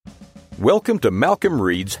Welcome to Malcolm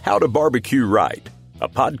Reed's How to Barbecue Right, a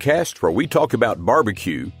podcast where we talk about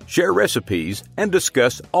barbecue, share recipes, and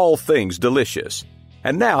discuss all things delicious.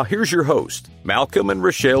 And now, here's your host, Malcolm and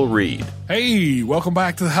Rochelle Reed. Hey, welcome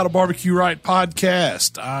back to the How to Barbecue Right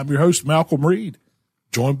podcast. I'm your host, Malcolm Reed,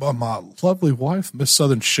 joined by my lovely wife, Miss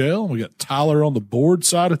Southern Shell. We got Tyler on the board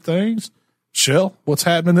side of things. Shell, what's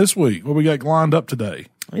happening this week? What we got lined up today?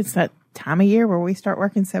 It's that time of year where we start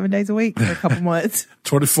working 7 days a week for a couple months.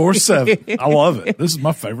 24/7. I love it. This is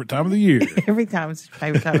my favorite time of the year. Every time it's your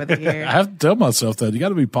favorite time of the year. I have to tell myself that. You got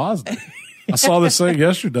to be positive. I saw this thing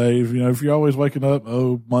yesterday. If you're always waking up,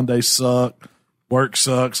 oh, Monday suck, work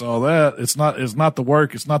sucks, all that. It's not the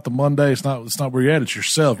work. It's not the Monday. It's not where you're at. It's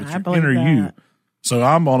yourself. It's your inner you. So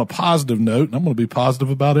I'm on a positive note, and I'm going to be positive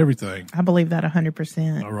about everything. I believe that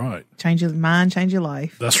 100%. All right. Change your mind, change your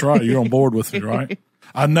life. That's right. You're on board with me, right?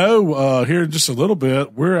 I know here in just a little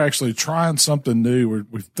bit, we're actually trying something new.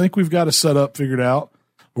 We think we've got a setup figured out.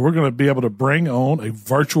 We're going to be able to bring on a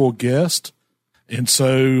virtual guest. And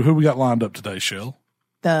so who we got lined up today, Shell?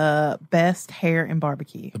 The best hair in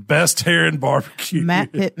barbecue. The best hair in barbecue.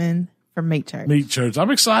 Matt Pittman from Meat Church. Meat Church.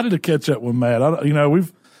 I'm excited to catch up with Matt.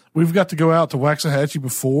 We've got to go out to Waxahachie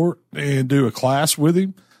before and do a class with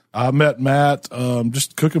him. I met Matt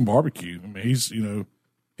just cooking barbecue. I mean,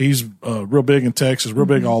 he's real big in Texas, real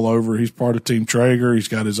big all over. He's part of Team Traeger. He's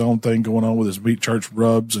got his own thing going on with his Meat Church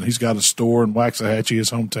rubs, and he's got a store in Waxahachie,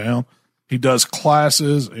 his hometown. He does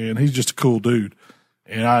classes, and he's just a cool dude.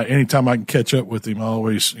 And anytime I can catch up with him, I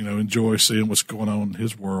always, enjoy seeing what's going on in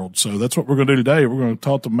his world. So that's what we're going to do today. We're going to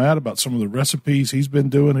talk to Matt about some of the recipes he's been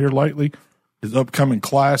doing here lately, his upcoming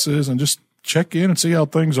classes, and just check in and see how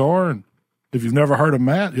things are. And if you've never heard of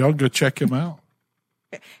Matt, y'all go check him out.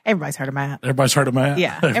 Everybody's heard of Matt. Everybody's heard of Matt.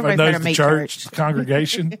 Yeah. Everybody knows the church, the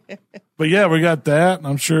congregation. But yeah, we got that. And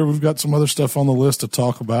I'm sure we've got some other stuff on the list to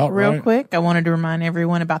talk about. Real quick, I wanted to remind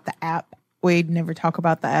everyone about the app. We'd never talk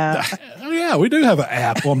about the app. Yeah, we do have an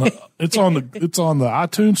app it's on the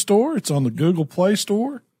iTunes store. It's on the Google Play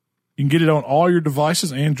Store. You can get it on all your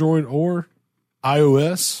devices, Android or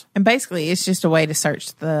iOS. And basically, it's just a way to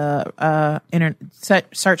search the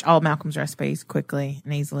search all Malcolm's recipes quickly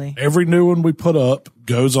and easily. Every new one we put up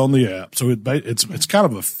goes on the app, so it's kind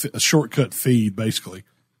of a shortcut feed basically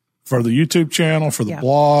for the YouTube channel, for the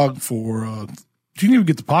blog, for you can even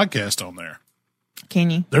get the podcast on there. Can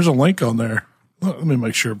you? There's a link on there. Let me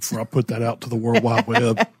make sure before I put that out to the World Wide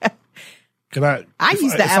Web. Can I? I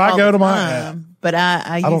use the app. If I go to my app, but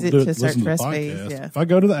I use it to search recipes. Yeah. If I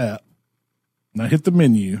go to the app and I hit the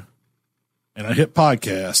menu and I hit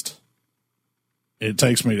podcast, it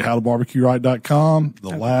takes me to howtobarbecueright.com,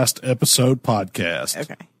 the last episode podcast.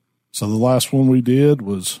 Okay. So the last one we did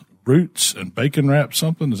was roots and bacon wrapped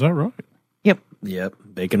something. Is that right? Yep.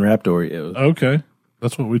 Bacon wrapped Oreos. Okay.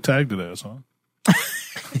 That's what we tagged it as, huh?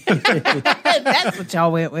 That's what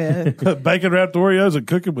y'all went with. Bacon wrapped Oreos and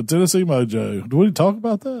cooking with Tennessee Mojo. Do we talk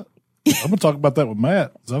about that? I'm going to talk about that with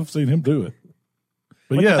Matt because I've seen him do it.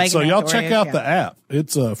 But yeah, so y'all check out the app.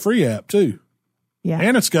 It's a free app too. Yeah.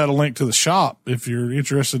 And it's got a link to the shop if you're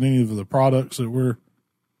interested in any of the products that we're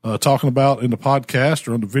talking about in the podcast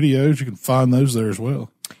or on the videos. You can find those there as well.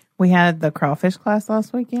 We had the crawfish class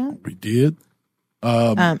last weekend. We did.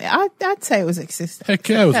 I'd say it was a success. Heck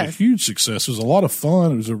yeah, it was a huge success. It was a lot of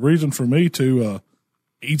fun. It was a reason for me to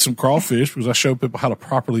eat some crawfish because I show people how to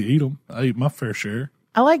properly eat them. I ate my fair share.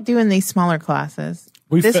 I like doing these smaller classes.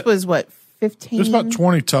 This was what, 15? There's about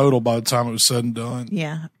 20 total by the time it was said and done.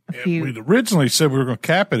 Yeah. We'd originally said we were going to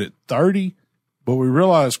cap it at 30, but we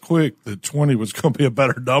realized quick that 20 was going to be a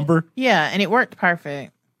better number. Yeah, and it worked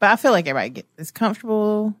perfect. But I feel like everybody is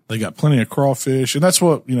comfortable. They got plenty of crawfish, and that's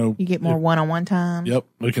what, You get more one-on-one time. Yep,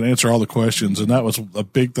 we can answer all the questions, and that was a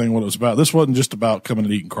big thing what it was about. This wasn't just about coming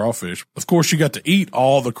and eating crawfish. Of course, you got to eat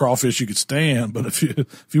all the crawfish you could stand, but if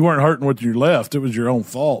you weren't hurting with your left, it was your own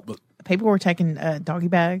fault. But people were taking doggy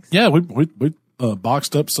bags. Yeah, we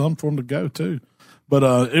boxed up some for them to go, too.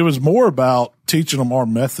 But it was more about teaching them our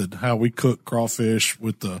method, how we cook crawfish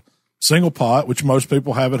with the single pot, which most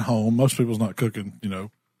people have at home. Most people's not cooking,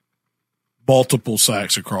 multiple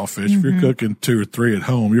sacks of crawfish. If you're cooking 2 or 3 at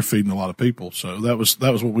home, you're feeding a lot of people. So that was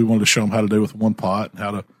what we wanted to show them how to do with one pot,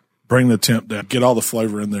 how to bring the temp down, get all the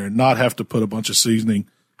flavor in there, and not have to put a bunch of seasoning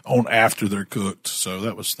on after they're cooked. So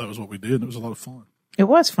that was what we did. And it was a lot of fun. It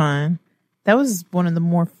was fun. That was one of the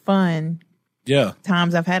more fun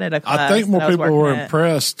times I've had at a class. I think more people were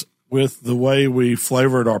impressed with the way we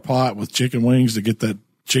flavored our pot with chicken wings to get that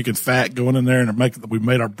chicken fat going in there, and we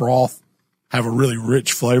made our broth have a really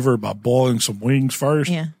rich flavor by boiling some wings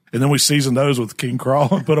first. Yeah. And then we seasoned those with king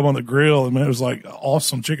crawl and put them on the grill. And man, it was like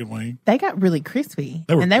awesome chicken wing. They got really crispy.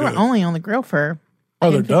 They were and they good. were only on the grill for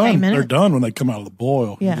they're 10, done. 15 minutes. They're done when they come out of the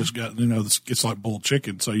boil. Yeah. You just got, it's like boiled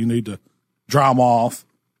chicken. So you need to dry them off,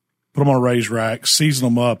 put them on a raised rack, season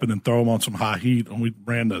them up, and then throw them on some high heat. And we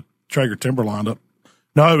ran the Traeger Timberline up.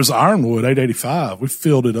 No, it was Ironwood 885. We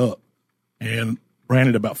filled it up and ran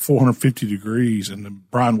it about 450 degrees. And then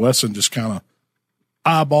Brian Wesson just kind of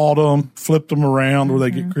eyeballed them, flipped them around where they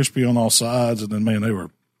get crispy on all sides. And then, man,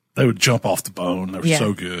 they would jump off the bone. They were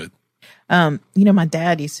so good. My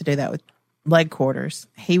dad used to do that with leg quarters.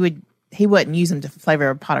 He wouldn't use them to flavor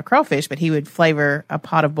a pot of crawfish, but he would flavor a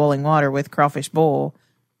pot of boiling water with crawfish boil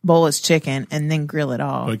his chicken, and then grill it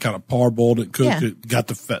all. They kind of parboiled it, cooked it, got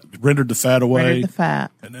the fat, rendered the fat away. Rendered the fat.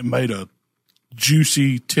 And then made a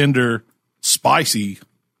juicy, tender, spicy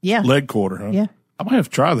leg quarter, huh? Yeah. I might have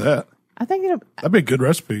to try that. I think that'd be a good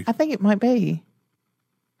recipe. I think it might be.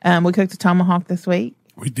 We cooked a tomahawk this week.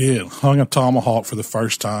 We did. Hung a tomahawk for the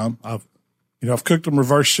first time. I've cooked them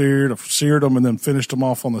reverse seared. I've seared them and then finished them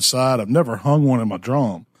off on the side. I've never hung one in my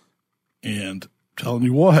drum. And I'm telling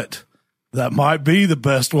you what, that might be the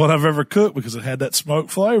best one I've ever cooked because it had that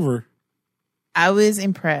smoked flavor. I was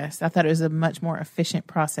impressed. I thought it was a much more efficient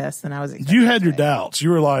process than I was expecting. You had your doubts.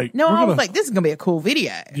 You were like, no, I was like, this is going to be a cool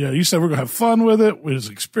video. Yeah, you said we're going to have fun with it. We just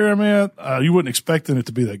experiment. You wasn't expecting it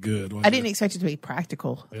to be that good. I didn't expect it to be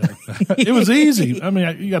practical. Yeah. It was easy. I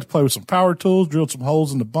mean, you got to play with some power tools, drilled some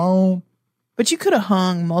holes in the bone. But you could have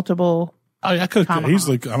hung multiple. I could have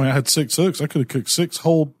easily. I mean, I had 6 hooks. I could have cooked 6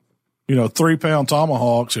 whole, 3-pound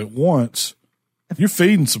tomahawks at once. You're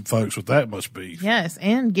feeding some folks with that much beef. Yes,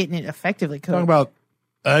 and getting it effectively cooked. Talking about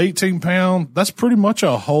 18-pound, that's pretty much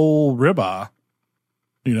a whole ribeye,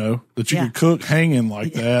 that you could cook hanging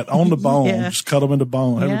like that on the bone. Just cut them into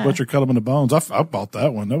bone. Have your butcher cut them into bones. I bought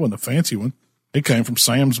that one. That wasn't a fancy one. It came from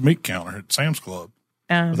Sam's Meat Counter at Sam's Club.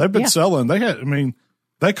 They've been selling.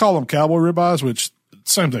 They call them cowboy ribeyes, which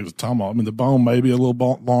same thing as a tomahawk. I mean, the bone may be a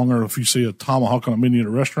little longer if you see a tomahawk on a menu at a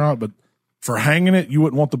restaurant, but for hanging it, you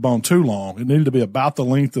wouldn't want the bone too long. It needed to be about the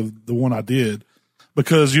length of the one I did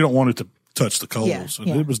because you don't want it to touch the coals. And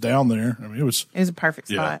it was down there. I mean, it was a perfect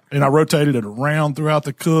spot. And I rotated it around throughout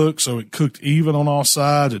the cook so it cooked even on all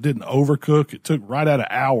sides. It didn't overcook. It took right at an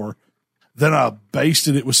hour. Then I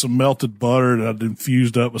basted it with some melted butter that I'd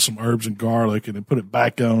infused up with some herbs and garlic and then put it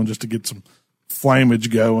back on just to get some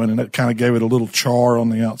flamage going. And that kind of gave it a little char on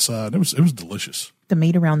the outside. It was delicious. The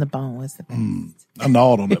meat around the bone was the best. I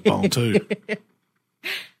gnawed on that bone too.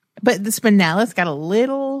 But the spinalis got a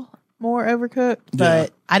little more overcooked,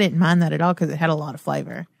 but I didn't mind that at all because it had a lot of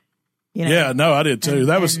flavor. Yeah, no, I did too.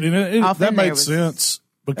 That made sense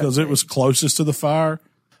because it was closest to the fire.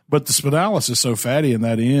 But the spinalis is so fatty in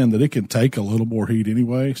that end that it can take a little more heat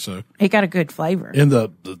anyway. So it got a good flavor. And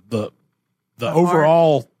the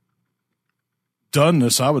overall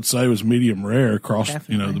doneness, I would say, was medium rare across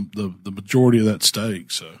the majority of that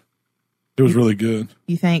steak. So it was really good.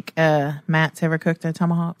 You think Matt's ever cooked a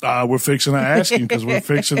tomahawk? We're fixing to ask him because we're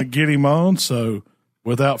fixing to get him on. So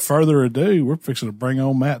without further ado, we're fixing to bring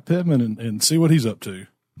on Matt Pittman and see what he's up to.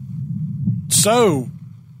 So,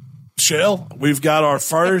 Shell, we've got our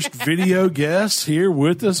first video guest here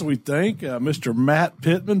with us, we think, Mr. Matt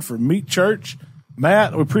Pittman from Meat Church.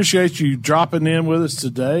 Matt, we appreciate you dropping in with us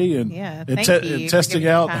today and testing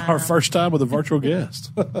out our first time with a virtual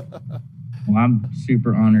guest. Well, I'm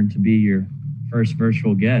super honored to be your first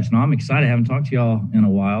virtual guest. No, I'm excited. I haven't talked to y'all in a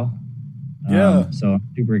while. So I'm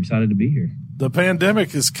super excited to be here. The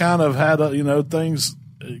pandemic has kind of had, things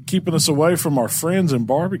keeping us away from our friends in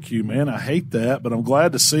barbecue, man. I hate that, but I'm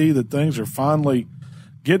glad to see that things are finally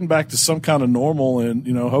getting back to some kind of normal. And,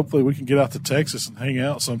 hopefully we can get out to Texas and hang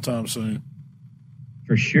out sometime soon.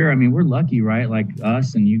 For sure. I mean, we're lucky, right? Like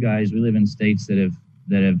us and you guys, we live in states that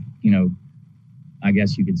have, I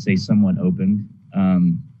guess you could say somewhat opened.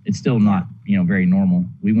 It's still not, very normal.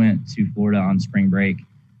 We went to Florida on spring break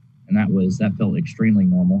and that felt extremely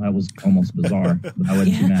normal. That was almost bizarre, but I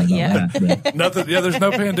wasn't too mad about that. But. Nothing. Yeah. There's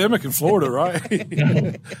no pandemic in Florida, right? They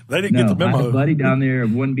didn't get the memo. I had a buddy down there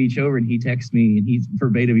one beach over and he texted me and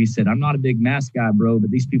he said, "I'm not a big mask guy, bro,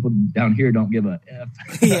 but these people down here don't give a F."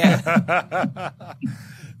 Yeah.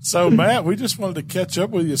 So, Matt, we just wanted to catch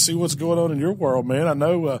up with you, see what's going on in your world, man. I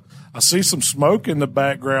know I see some smoke in the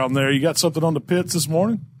background there. You got something on the pits this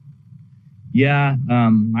morning? Yeah,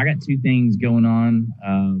 I got 2 things going on.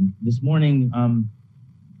 This morning, I'm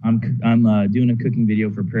doing a cooking video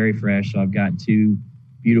for Prairie Fresh. So I've got 2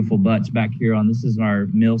 beautiful butts back here on. This is our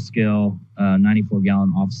mill scale 94-gallon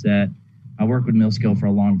offset. I worked with mill scale for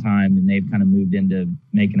a long time, and they've kind of moved into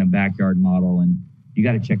making a backyard model. And you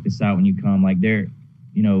got to check this out when you come. Like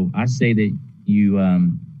I say that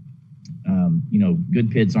good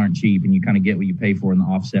pits aren't cheap, and you kind of get what you pay for in the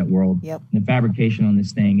offset world. Yep. And the fabrication on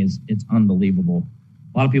this thing it's unbelievable.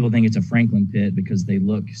 A lot of people think it's a Franklin pit because they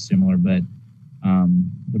look similar, but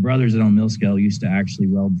the brothers that own Mill Scale used to actually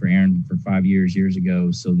weld for Aaron for 5 years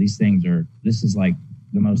ago. So this is like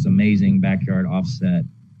the most amazing backyard offset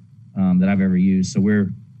that I've ever used. So we're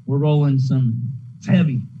rolling some, it's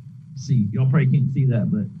heavy. See, y'all probably can't see that,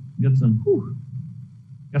 but got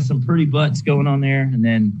some pretty butts going on there. And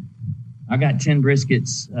then I got 10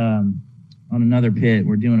 briskets on another pit.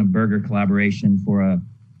 We're doing a burger collaboration for a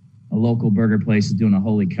local burger place is doing a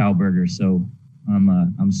holy cow burger. So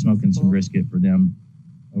I'm smoking some brisket for them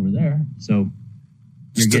over there. So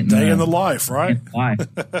you're getting a day in the life, right?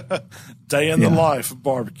 Day in the life of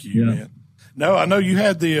barbecue, man. No, I know you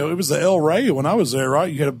had it was the El Rey when I was there,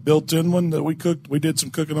 right? You had a built-in one that we did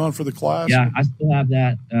some cooking on for the class. Yeah, I still have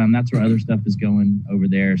that. That's where other stuff is going over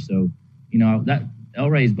there. So, that El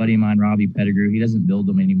Rey's buddy of mine, Robbie Pettigrew, he doesn't build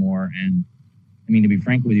them anymore. And I mean, to be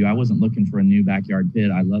frank with you, I wasn't looking for a new backyard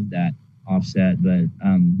pit. I love that offset, but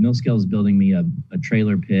Mill Scale is building me a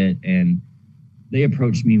trailer pit, and they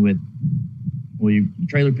approached me with, your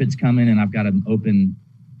trailer pit's coming, and I've got an open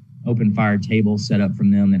fire table set up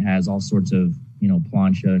from them that has all sorts of,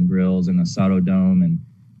 plancha and grills and asado dome, and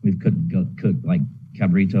we've cooked like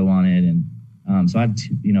cabrito on it. And so I have,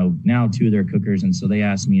 now 2 of their cookers. And so they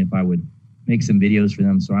asked me if I would make some videos for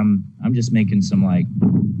them. So I'm just making some like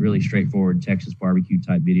really straightforward Texas barbecue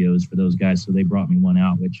type videos for those guys. So they brought me one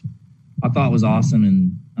out, which I thought was awesome.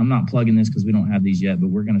 And I'm not plugging this because we don't have these yet, but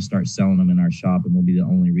we're going to start selling them in our shop, and we'll be the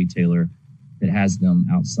only retailer that has them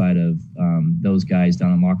outside of those guys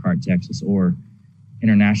down in Lockhart, Texas, or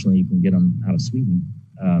internationally you can get them out of Sweden.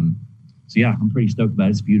 So yeah, I'm pretty stoked about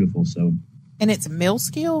it. It's beautiful. So, and it's Mill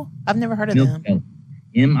Scale? I've never heard of Mill them.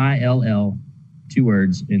 Scale. Mill, 2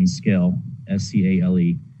 words, in Scale,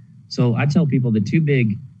 Scale. So I tell people the 2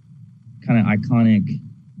 big kind of iconic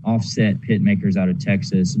offset pit makers out of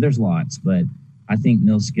Texas, there's lots, but I think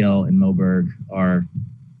Mill Scale and Moberg are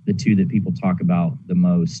the 2 that people talk about the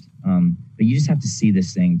most. But you just have to see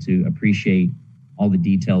this thing to appreciate all the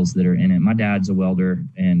details that are in it. My dad's a welder,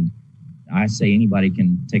 and I say anybody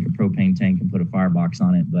can take a propane tank and put a firebox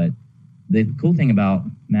on it. But the cool thing about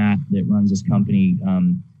Matt that runs this company,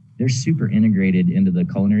 they're super integrated into the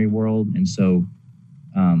culinary world. And so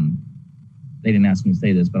they didn't ask me to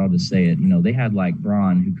say this, but I'll just say it. They had like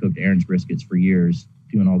Braun, who cooked Aaron's briskets for years,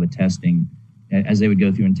 doing all the testing as they would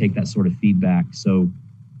go through and take that sort of feedback. So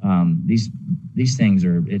these things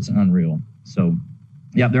it's unreal. So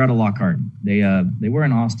yeah, they're out of Lockhart. They were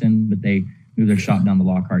in Austin, but they moved their shop down to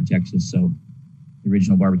Lockhart, Texas. So the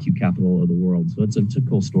original barbecue capital of the world. So it's a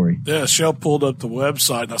cool story. Yeah, Shell pulled up the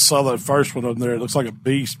website, and I saw that first one on there. It looks like a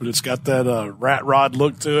beast, but it's got that rat rod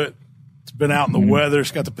look to it. It's been out in the weather.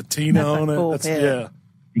 It's got the patina on it. Cool Yeah.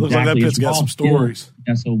 Looks like that pit's got some stories.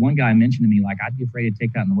 Yeah, so one guy mentioned to me, like, I'd be afraid to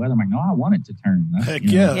take that in the weather. I'm like, no, I want it to turn. Heck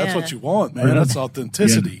yeah, that's what you want, man. That's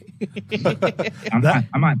authenticity.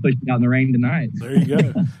 I might push it out in the rain tonight. There you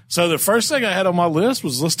go. So the first thing I had on my list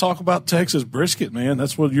was, let's talk about Texas brisket, man.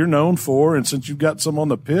 That's what you're known for. And since you've got some on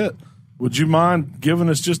the pit, would you mind giving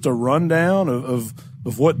us just a rundown of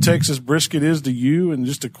what Texas brisket is to you, and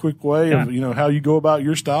just a quick way of, how you go about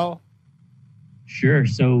your style? Sure.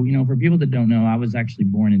 So, for people that don't know, I was actually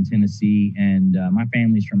born in Tennessee, and my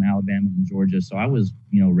family's from Alabama and Georgia. So I was,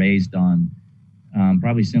 raised on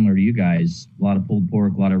probably similar to you guys, a lot of pulled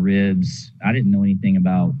pork, a lot of ribs. I didn't know anything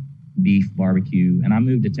about beef barbecue, and I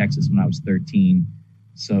moved to Texas when I was 13.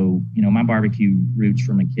 So, my barbecue roots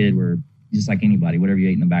from a kid were just like anybody, whatever you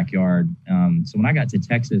ate in the backyard. So when I got to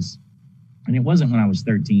Texas, and it wasn't when I was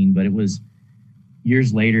 13, but it was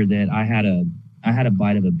years later that I had a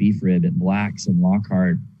bite of a beef rib at Black's in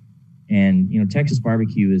Lockhart. And, Texas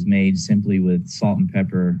barbecue is made simply with salt and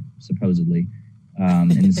pepper, supposedly,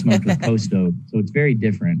 and smoked with posto. So it's very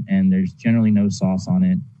different, and there's generally no sauce on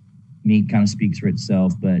it. Meat kind of speaks for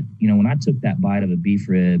itself. But, when I took that bite of a beef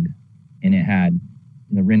rib and it had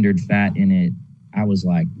the rendered fat in it, I was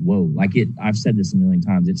like, whoa, I've said this a million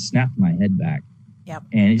times. It snapped my head back. Yep.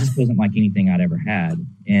 And it just wasn't like anything I'd ever had.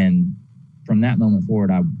 And from that moment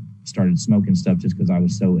forward, I started smoking stuff just because I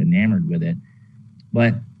was so enamored with it.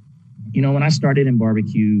 But, when I started in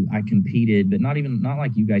barbecue, I competed, but not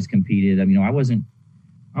like you guys competed. I mean, I wasn't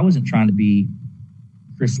trying to be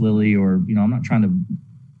Chris Lilly, or, I'm not trying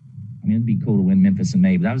to, it'd be cool to win Memphis and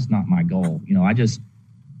May, but that was not my goal. I just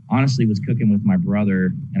honestly was cooking with my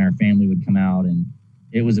brother, and our family would come out, and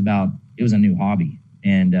it was a new hobby.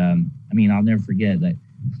 And, I'll never forget that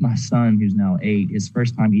my son, who's now 8, his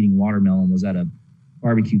first time eating watermelon was at a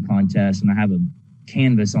barbecue contest, and I have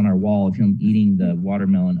canvas on our wall of him eating the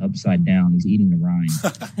watermelon upside down. He's eating the rind.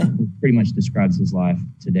 Pretty much describes his life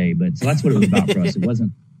today. But so that's what it was about for us. It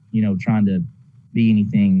wasn't, trying to be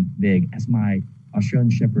anything big. As my Australian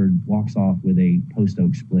Shepherd walks off with a post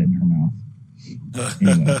oak split in her mouth.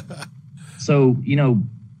 Anyway, so,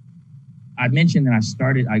 I mentioned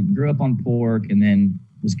that I grew up on pork and then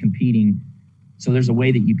was competing. So there's a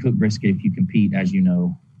way that you cook brisket if you compete, as you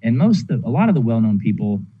know. And a lot of the well-known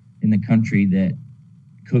people in the country that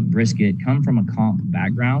cook brisket come from a comp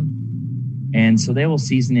background. And so they will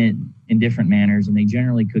season it in different manners, and they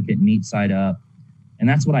generally cook it meat side up. And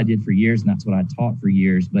that's what I did for years, and that's what I taught for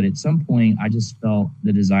years. But at some point, I just felt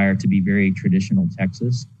the desire to be very traditional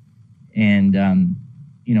Texas. And,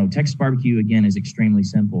 Texas barbecue, again, is extremely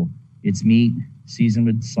simple. It's meat seasoned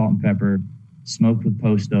with salt and pepper, smoked with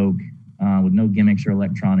post oak, with no gimmicks or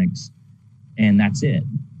electronics. And that's it.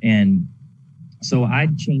 And so I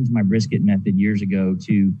changed my brisket method years ago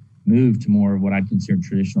to move to more of what I consider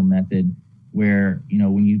traditional method, where,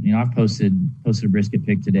 when I've posted a brisket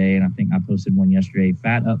pic today, and I think I posted one yesterday,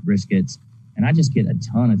 fat up briskets. And I just get a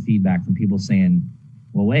ton of feedback from people saying,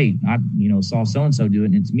 well, wait, I, saw so-and-so do it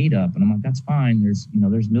and it's meat up. And I'm like, that's fine. There's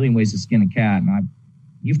a million ways to skin a cat. And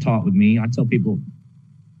you've taught with me. I tell people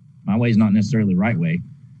my way is not necessarily the right way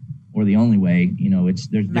or the only way. There's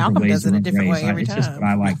different Malcolm ways. Does it a different way every time. It's just what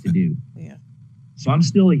I like to do. Yeah. So I'm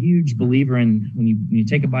still a huge believer in when you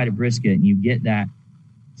take a bite of brisket and you get that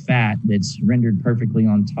fat that's rendered perfectly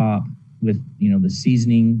on top with, the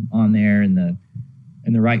seasoning on there and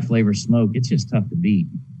the right flavor smoke, it's just tough to beat.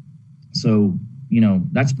 So,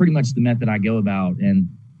 that's pretty much the method I go about. And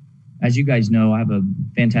as you guys know, I have a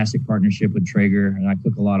fantastic partnership with Traeger, and I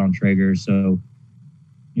cook a lot on Traeger. So,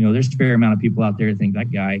 there's a fair amount of people out there that think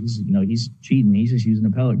that guy, he's cheating. He's just using a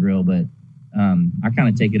pellet grill. But I kind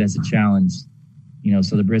of take it as a challenge.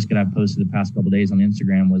 So the brisket I've posted the past couple of days on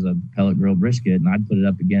Instagram was a pellet grill brisket, and I'd put it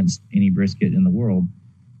up against any brisket in the world.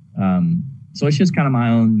 So it's just kind of my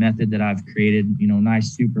own method that I've created, nice,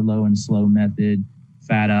 super low and slow method,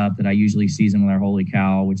 fat up, that I usually season with our holy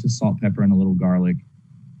cow, which is salt, pepper, and a little garlic,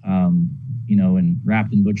 and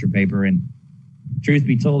wrapped in butcher paper. And truth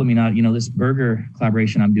be told, this burger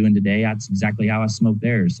collaboration I'm doing today, that's exactly how I smoke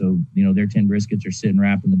theirs. So, their 10 briskets are sitting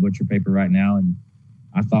wrapped in the butcher paper right now. And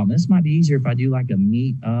I thought, this might be easier if I do like a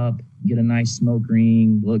meat up, get a nice smoke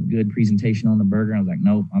ring, look good presentation on the burger. I was like,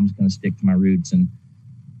 nope, I'm just going to stick to my roots and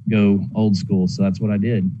go old school. So that's what I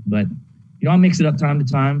did. But, I mix it up time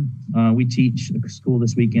to time. We teach a school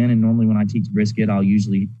this weekend, and normally when I teach brisket, I'll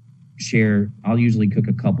usually cook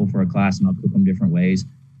a couple for a class, and I'll cook them different ways.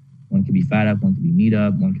 One could be fat up, one could be meat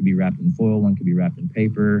up, one could be wrapped in foil, one could be wrapped in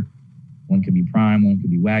paper, one could be prime, one could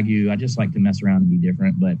be Wagyu. I just like to mess around and be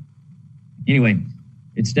different. But anyway,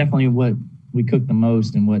 it's definitely what we cook the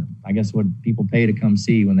most, and what people pay to come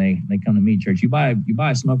see when they come to Meat Church. You buy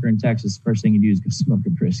a smoker in Texas, the first thing you do is go smoke a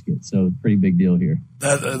brisket. So pretty big deal here.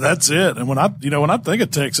 That's it. And when I think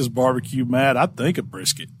of Texas barbecue, Matt, I think of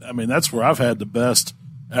brisket. That's where I've had the best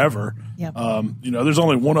ever. Yep. There's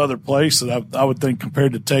only one other place that I would think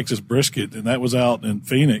compared to Texas brisket, and that was out in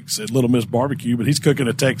Phoenix at Little Miss Barbecue, but he's cooking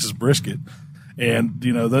a Texas brisket. And,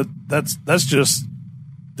 that's just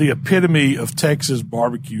the epitome of Texas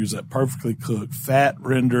barbecues, that perfectly cooked, fat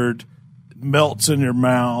rendered, melts in your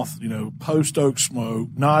mouth, post oak smoke,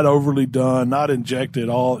 not overly done, not injected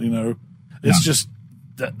all, it's just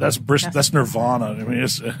that's nirvana.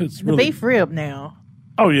 It's the really beef rib now.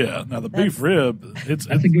 Oh yeah. Now the beef rib, that's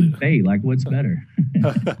a good bait. Like, what's better?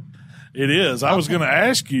 It is. I was going to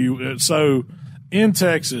ask you, so in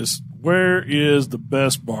Texas, where is the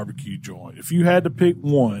best barbecue joint? If you had to pick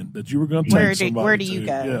one that you were going to take somebody where do you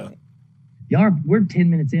go? Yeah. We're 10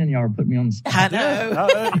 minutes in. Y'all are putting me on the spot. I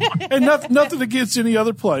know. And nothing against any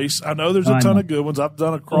other place. I know there's a ton of good ones. I've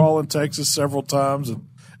done a crawl in Texas several times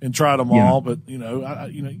and tried them all, but you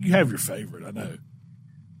have your favorite. I know.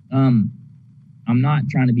 I'm not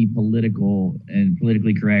trying to be political and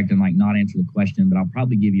politically correct and not answer the question, but I'll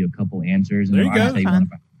probably give you a couple answers. And there you go. I'll say one if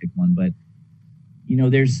I pick one, but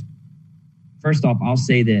first off, I'll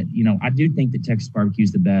say that, I do think that Texas barbecue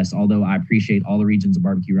is the best, although I appreciate all the regions of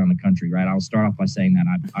barbecue around the country, right? I'll start off by saying that.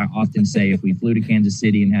 I often say if we flew to Kansas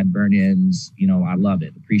City and had burnt-ins, I love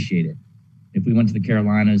it, appreciate it. If we went to the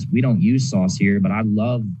Carolinas, we don't use sauce here, but I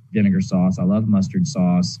love vinegar sauce. I love mustard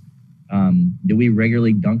sauce. Do we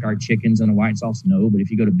regularly dunk our chickens in a white sauce? No, but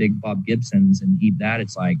if you go to Big Bob Gibson's and eat that,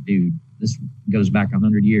 it's like, dude, this goes back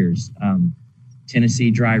 100 years.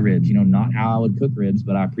 Tennessee dry ribs, not how I would cook ribs,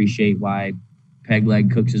 but I appreciate why Peg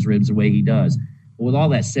Leg cooks his ribs the way he does. But with all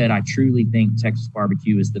that said, I truly think Texas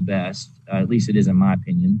barbecue is the best. At least it is in my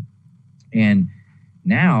opinion. And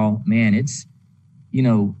now, man,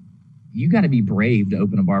 you got to be brave to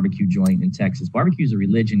open a barbecue joint in Texas. Barbecue is a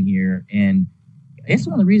religion here, and it's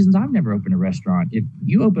one of the reasons I've never opened a restaurant. If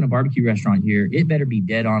you open a barbecue restaurant here, it better be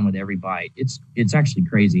dead on with every bite. It's actually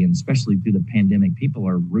crazy, and especially through the pandemic, people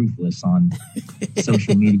are ruthless on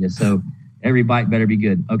social media. So every bite better be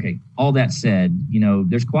good. Okay, all that said,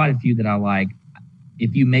 there's quite a few that I like.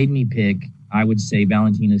 If you made me pick, I would say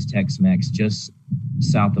Valentina's Tex-Mex, just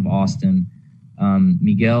south of Austin.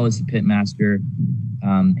 Miguel is the pit master,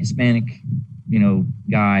 Hispanic,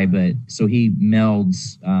 guy, but so he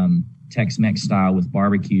melds Tex-Mex style with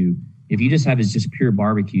barbecue. If you just have his just pure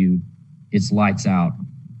barbecue, it's lights out.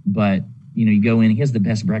 But, you go in, he has the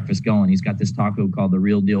best breakfast going. He's got this taco called the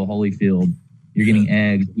Real Deal Holyfield. You're getting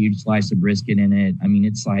eggs, huge slice of brisket in it. I mean,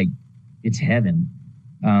 it's like, it's heaven.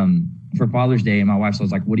 For Father's Day, my wife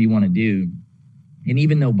was like, what do you want to do? And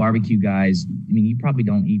even though barbecue guys, you probably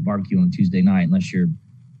don't eat barbecue on a Tuesday night unless you're,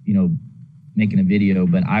 making a video.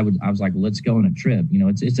 But I was like, well, let's go on a trip.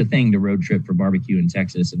 It's a thing to road trip for barbecue in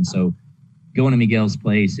Texas. And so going to Miguel's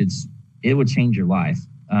place, it would change your life.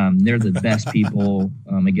 They're the best people.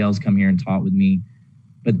 Miguel's come here and taught with me.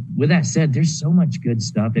 But with that said, there's so much good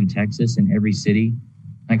stuff in Texas in every city.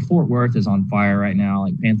 Like Fort Worth is on fire right now.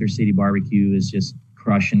 Like Panther City Barbecue is just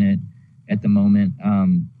crushing it at the moment.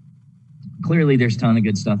 Clearly, there's a ton of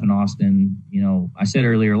good stuff in Austin. I said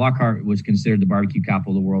earlier, Lockhart was considered the barbecue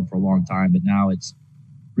capital of the world for a long time, but now it's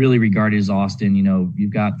really regarded as Austin.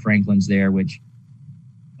 You've got Franklin's there, which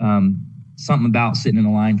something about sitting in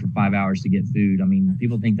a line for 5 hours to get food.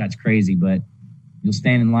 People think that's crazy, but you'll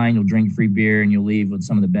stand in line, you'll drink free beer, and you'll leave with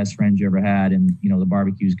some of the best friends you ever had. And, the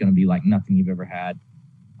barbecue is going to be like nothing you've ever had.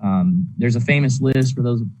 There's a famous list for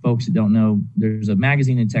those folks that don't know. There's a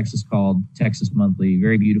magazine in Texas called Texas Monthly,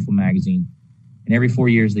 very beautiful magazine. And every 4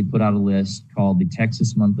 years they put out a list called the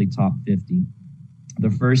Texas Monthly Top 50. The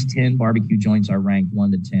first 10 barbecue joints are ranked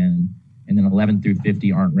 1 to 10, and then 11 through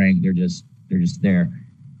 50 aren't ranked. They're just there.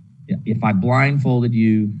 If I blindfolded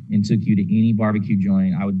you and took you to any barbecue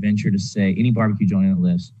joint, I would venture to say any barbecue joint on that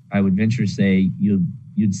list, I would venture to say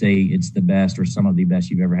you'd say it's the best or some of the best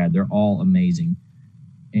you've ever had. They're all amazing.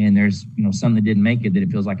 And there's, some that didn't make it that it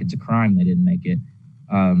feels like it's a crime they didn't make it.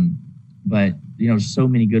 But, so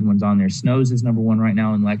many good ones on there. Snow's is number 1 right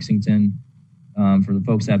now in Lexington. For the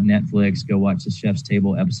folks that have Netflix, go watch the Chef's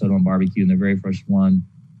Table episode on barbecue. And the very first one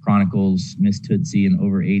chronicles Miss Tootsie, an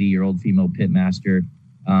over 80-year-old female pit master.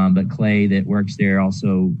 But Clay that works there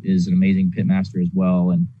also is an amazing pit master as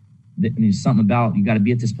well. And there's something about, you got to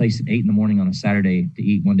be at this place at 8 a.m. on a Saturday to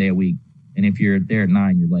eat 1 day a week. And if you're there at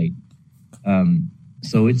 9, you're late.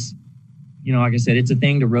 So it's, like I said, it's a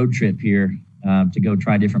thing to road trip here to go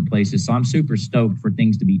try different places. So I'm super stoked for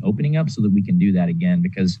things to be opening up so that we can do that again,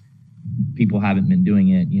 because people haven't been doing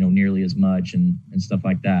it, nearly as much and stuff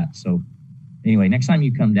like that. So anyway, next time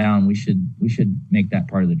you come down, we should make that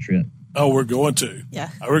part of the trip. Oh, we're going to. Yeah.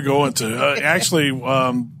 We're going to. Actually,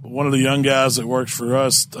 one of the young guys that works for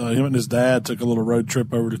us, him and his dad took a little road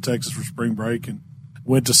trip over to Texas for spring break and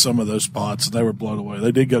went to some of those spots, and they were blown away.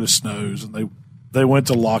 They did go to Snow's, and they went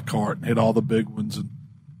to Lockhart and hit all the big ones. And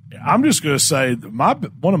I'm just going to say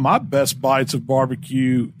one of my best bites of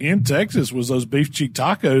barbecue in Texas was those beef cheek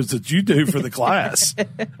tacos that you do for the class.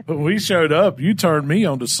 When we showed up, you turned me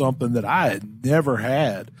onto something that I had never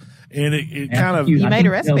had. And it kind of... You made a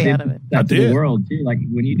recipe out of it. I did. The world, too. Like,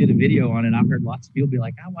 when you did a video on it, I've heard lots of people be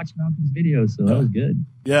like, I watched Malcolm's video, so that was good.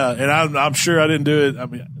 Yeah, and I'm sure I didn't do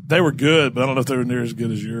it. They were good, but I don't know if they were near as good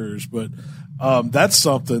as yours. But that's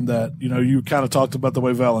something that, you kind of talked about the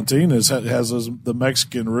way Valentina has the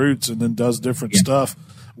Mexican roots and then does different stuff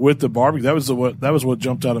with the barbecue. That was what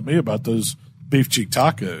jumped out at me about those beef cheek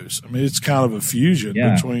tacos. It's kind of a fusion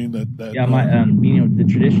between that. Yeah, the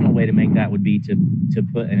traditional way to make that would be to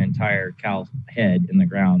put an entire cow head in the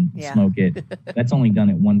ground, smoke it. That's only done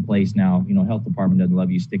at one place now. Health department doesn't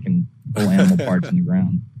love you sticking whole animal parts in the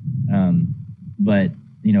ground. But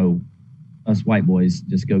us white boys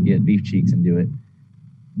just go get beef cheeks and do it.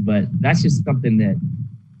 But that's just something that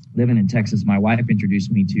living in Texas, my wife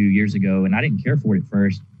introduced me to years ago, and I didn't care for it at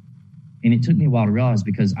first. And it took me a while to realize,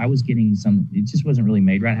 because I was getting it just wasn't really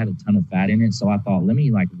made right. It had a ton of fat in it. So I thought, let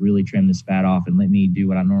me really trim this fat off and let me do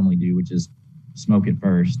what I normally do, which is smoke it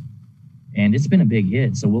first. And it's been a big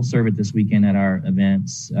hit. So we'll serve it this weekend at our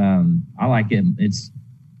events. I like it.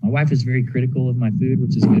 My wife is very critical of my food,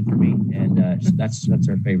 which is good for me. And that's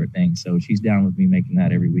her favorite thing. So she's down with me making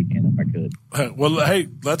that every weekend if I could. Well, hey,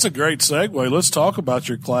 that's a great segue. Let's talk about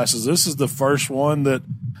your classes. This is the first one that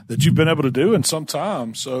you've been able to do in some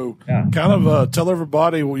time. So kind of tell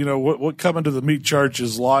everybody, what coming to the Meat Church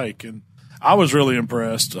is like. And I was really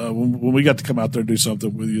impressed when we got to come out there and do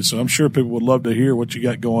something with you. So I'm sure people would love to hear what you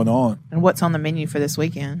got going on. And what's on the menu for this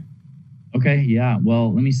weekend? Okay, yeah.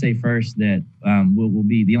 Well, let me say first that we'll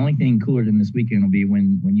be the only thing cooler than this weekend will be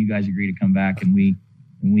when you guys agree to come back and we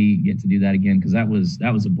get to do that again, because that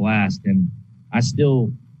was a blast. And I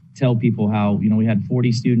still tell people how, we had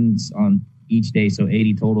 40 students on each day, so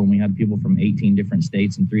 80 total, and we had people from 18 different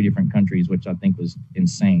states and 3 different countries, which I think was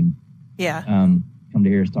insane. Yeah. Come to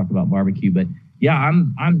hear us talk about barbecue. But yeah,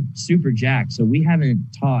 I'm super jacked. So we haven't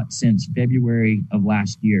taught since February of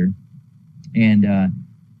last year. And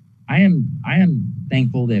I am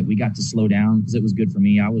thankful that we got to slow down, because it was good for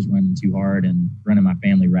me. I was running too hard and running my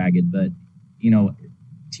family ragged. But,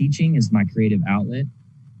 teaching is my creative outlet.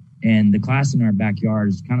 And the class in our backyard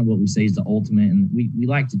is kind of what we say is the ultimate. And we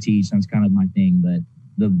like to teach. That's kind of my thing. But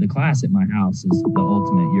the class at my house is the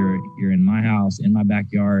ultimate. You're in my house, in my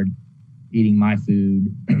backyard, eating my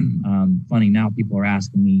food. Funny, now people are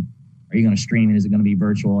asking me, are you going to stream it? Is it going to be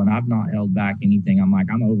virtual? And I've not held back anything. I'm like,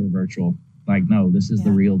 I'm over virtual. Like, no, this is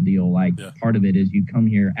the real deal. Like, part of it is you come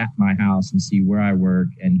here at my house and see where I work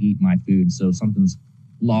and eat my food. So something's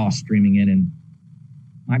lost streaming it. And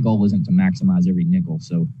my goal isn't to maximize every nickel.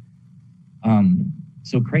 So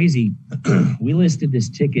crazy. We listed this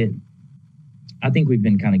ticket. I think we've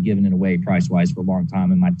been kind of giving it away price-wise for a long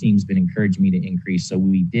time, and my team's been encouraging me to increase. So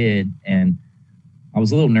we did, and I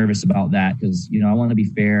was a little nervous about that because, I want to be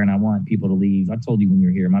fair and I want people to leave. I told you when you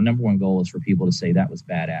were here, my number one goal is for people to say that was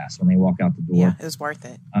badass when they walk out the door. Yeah, it was worth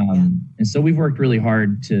it. And so we've worked really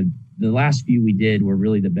hard the last few we did were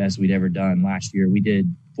really the best we'd ever done. Last year, we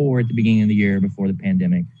did 4 at the beginning of the year before the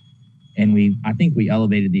pandemic. And I think we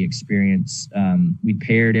elevated the experience. We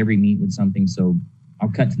paired every meat with something. So I'll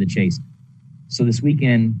cut to the chase. So this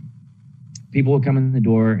weekend, people will come in the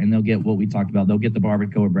door and they'll get what we talked about. They'll get the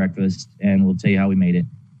barbacoa breakfast, and we'll tell you how we made it.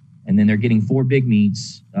 And then they're getting 4 big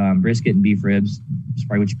meats, brisket and beef ribs, which is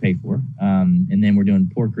probably what you pay for. And then we're doing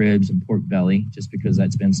pork ribs and pork belly, just because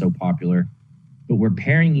that's been so popular. But we're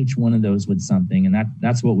pairing each one of those with something, and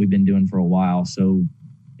that's what we've been doing for a while. So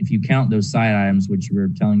if you count those side items, which we're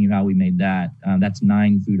telling you how we made that, that's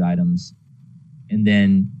 9 food items. And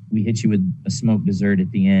then we hit you with a smoked dessert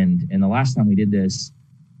at the end. And the last time we did this,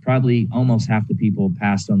 probably almost half the people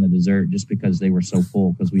passed on the dessert just because they were so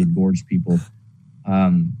full, because we had gorged people.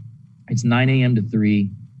 It's 9 a.m. to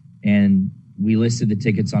 3, and we listed the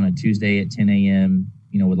tickets on a Tuesday at 10 a.m.,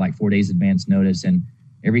 with like 4 days advance notice. And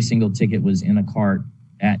every single ticket was in a cart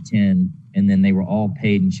at 10, and then they were all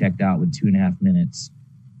paid and checked out with 2.5 minutes.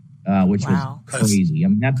 Which was crazy. I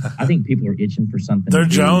mean, I think people are itching for something. They're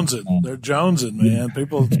jonesing. They're jonesing, man.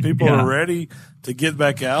 People are ready to get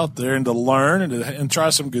back out there and to learn and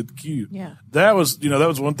try some good Q. Yeah. That was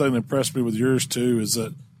one thing that impressed me with yours too, is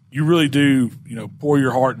that you really do, pour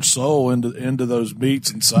your heart and soul into those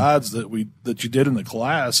meats and sides that you did in the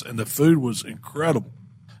class, and the food was incredible.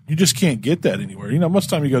 You just can't get that anywhere.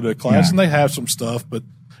 Most time you go to a class and they have some stuff, but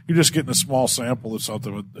you're just getting a small sample of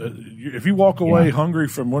something. If you walk away hungry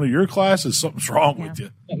from one of your classes, something's wrong with you.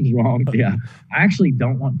 Something's wrong. Yeah. I actually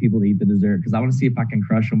don't want people to eat the dessert because I want to see if I can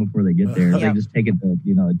crush them before they get there. They just take it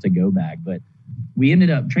to go bag. But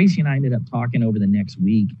Tracy and I ended up talking over the next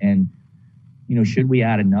week, and should we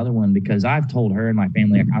add another one? Because I've told her and my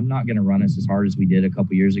family, I'm not going to run us as hard as we did a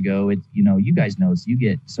couple years ago. It, you guys know, so you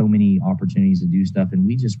get so many opportunities to do stuff, and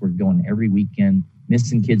we just were going every weekend,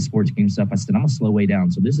 missing kids' sports game stuff. I said, I'm going to slow way down.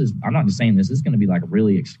 So I'm not just saying this is going to be like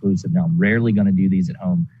really exclusive now. I'm rarely going to do these at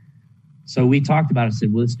home. So we talked about it. I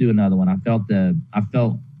said, well, let's do another one. I felt the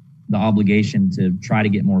obligation to try to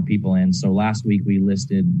get more people in. So last week we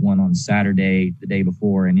listed one on Saturday, the day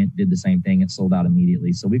before, and it did the same thing. It sold out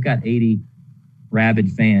immediately. So we've got 80 rabid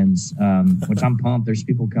fans, which I'm pumped. There's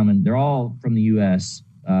people coming. They're all from the U.S.,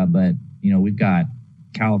 but we've got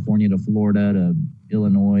California to Florida to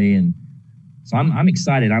Illinois, and so I'm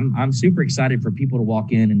excited. I'm super excited for people to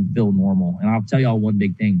walk in and feel normal. And I'll tell y'all one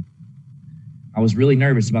big thing. I was really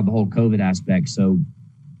nervous about the whole COVID aspect. So,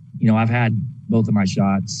 I've had both of my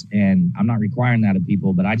shots, and I'm not requiring that of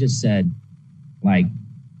people, but I just said, like,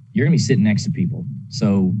 you're going to be sitting next to people.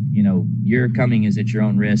 So, your coming is at your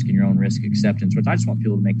own risk and your own risk acceptance, which I just want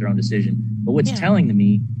people to make their own decision. But what's telling to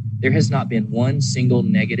me, there has not been one single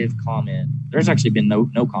negative comment. There's actually been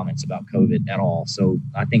no comments about COVID at all. So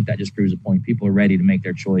I think that just proves a point. People are ready to make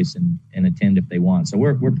their choice and attend if they want. So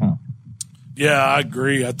we're pumped. Yeah, I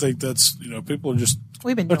agree. I think that's, people are just,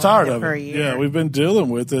 they're tired of it. Yeah, we've been dealing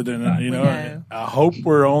with it. And, I hope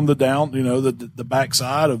we're on the down, the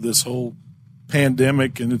backside of this whole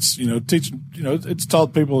pandemic. And it's, teaching, it's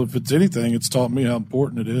taught people, if it's anything, it's taught me how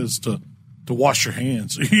important it is to to wash your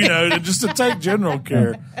hands, just to take general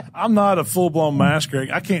care. I'm not a full blown masker.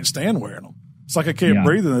 I can't stand wearing them. It's like I can't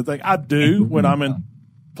breathe in the thing. I do when I'm in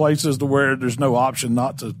places to where there's no option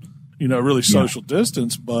not to, really social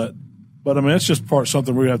distance. But I mean, it's just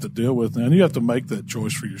something we have to deal with, and you have to make that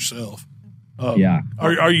choice for yourself.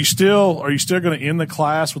 Are you still going to end the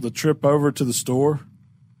class with a trip over to the store?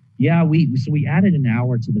 Yeah, we added an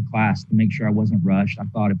hour to the class to make sure I wasn't rushed. I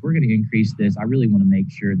thought if we're going to increase this, I really want to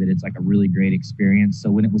make sure that it's like a really great experience.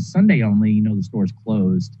 So when it was Sunday only, the store's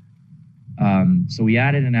closed. So we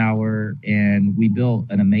added an hour, and we built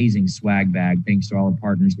an amazing swag bag thanks to all the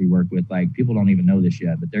partners we work with. Like, people don't even know this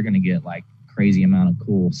yet, but they're going to get like crazy amount of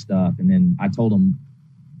cool stuff. And then I told them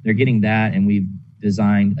they're getting that, and we've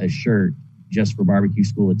designed a shirt just for barbecue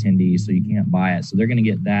school attendees, so you can't buy it. So they're going to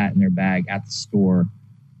get that in their bag at the store.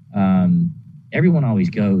 Everyone always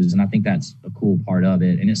goes, and I think that's a cool part of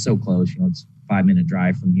it. And it's so close, it's a 5-minute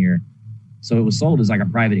drive from here. So it was sold as like a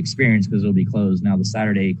private experience because it'll be closed. Now the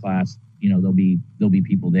Saturday class, there'll be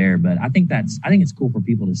people there. But I think it's cool for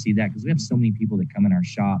people to see that, because we have so many people that come in our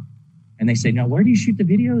shop and they say, "No, where do you shoot the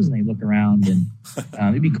videos?" And they look around, and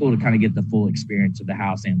it'd be cool to kind of get the full experience of the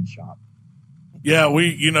house and the shop. Yeah,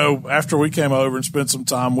 after we came over and spent some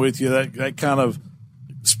time with you, that kind of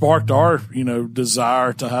sparked our,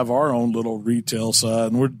 desire to have our own little retail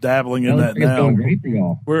side, and we're dabbling in that now. Great for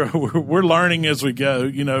y'all. We're learning as we go.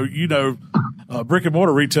 Brick and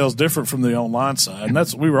mortar retail is different from the online side,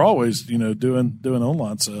 and we were always, doing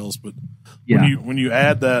online sales. But when you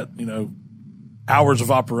add that, hours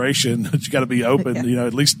of operation that you got to be open,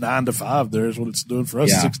 at least 9 to 5. There is what it's doing for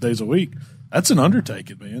us 6 days a week. That's an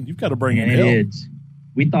undertaking, man. You've got to bring in help.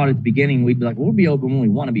 We thought at the beginning we'd be like, we'll be open when we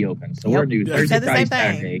want to be open. So we're going to do Thursday, Friday,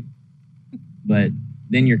 Saturday. But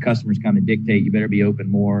then your customers kind of dictate you better be open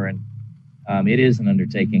more. And it is an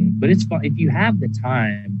undertaking. But it's fun. If you have the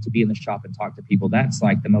time to be in the shop and talk to people, that's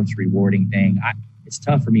like the most rewarding thing. It's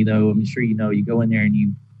tough for me, though. I'm sure you go in there and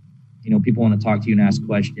people want to talk to you and ask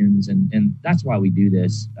questions. And that's why we do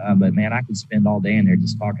this. But, man, I could spend all day in there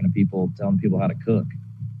just talking to people, telling people how to cook.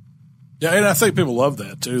 Yeah, and I think people love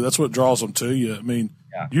that, too. That's what draws them to you. I mean,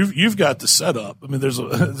 you've got the setup. I mean, there's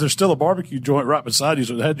still a barbecue joint right beside you,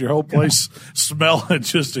 so it had your whole place smelling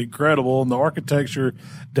just incredible. And the architecture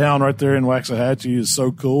down right there in Waxahachie is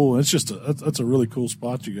so cool. And it's just that's a really cool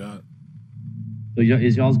spot you got. So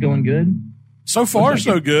is y'all's going good? So far,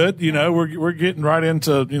 so good. We're getting right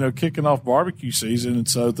into kicking off barbecue season, and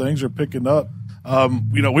so things are picking up.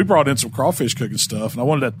 We brought in some crawfish cooking stuff, and I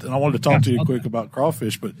wanted to talk to you quick about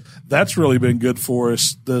crawfish, but that's really been good for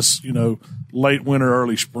us this, late winter,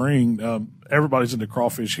 early spring. Everybody's into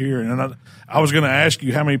crawfish here. And I was going to ask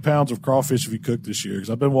you, how many pounds of crawfish have you cooked this year? Because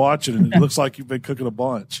I've been watching, and it looks like you've been cooking a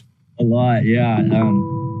bunch. A lot. Yeah.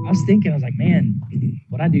 I was like, man,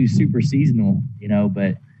 what I do is super seasonal,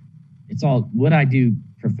 but it's all what I do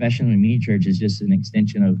professionally in Meat Church is just an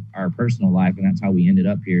extension of our personal life. And that's how we ended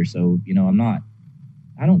up here. So,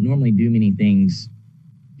 I don't normally do many things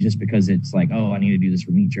just because it's like, oh, I need to do this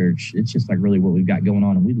for Meat Church. It's just like really what we've got going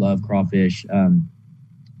on. And we love crawfish.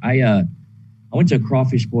 I went to a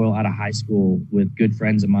crawfish boil out of high school with good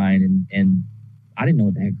friends of mine, and I didn't know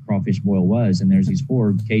what the heck crawfish boil was. And there's these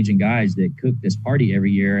 4 Cajun guys that cook this party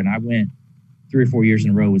every year. And I went 3 or 4 years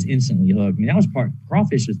in a row, was instantly hooked. I mean,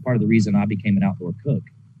 crawfish was part of the reason I became an outdoor cook.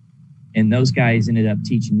 And those guys ended up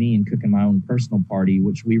teaching me and cooking my own personal party,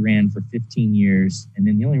 which we ran for 15 years. And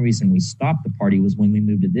then the only reason we stopped the party was when we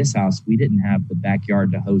moved to this house, we didn't have the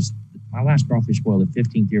backyard to host. My last crawfish boil, the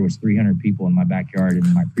 15th year, was 300 people in my backyard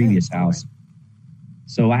in my previous house.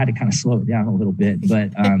 So I had to kind of slow it down a little bit.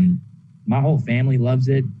 But my whole family loves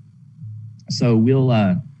it. So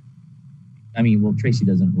Tracy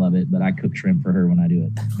doesn't love it, but I cook shrimp for her when I do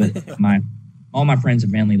it. But all my friends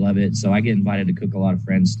and family love it, so I get invited to cook a lot of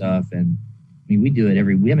friends' stuff. And we do it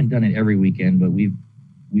we haven't done it every weekend, but we've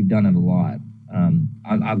done it a lot.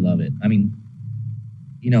 I love it.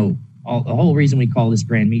 The whole reason we call this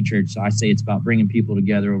brand Meat Church, I say it's about bringing people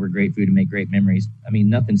together over great food and make great memories.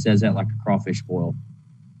 Nothing says that like a crawfish boil,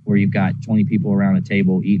 where you've got 20 people around a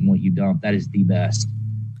table eating what you dump. That is the best.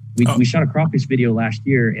 We shot a crawfish video last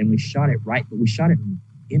year, and we shot it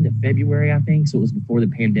into February, I think. So it was before the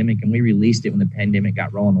pandemic, and we released it when the pandemic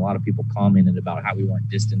got rolling. A lot of people commented about how we weren't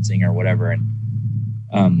distancing or whatever. And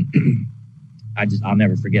I'll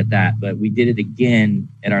never forget that. But we did it again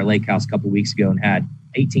at our lake house a couple weeks ago and had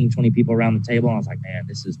 18, 20 people around the table. And I was like, man,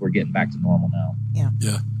 we're getting back to normal now.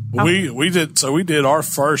 Yeah. Well, we did our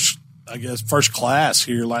first class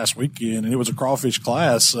here last weekend, and it was a crawfish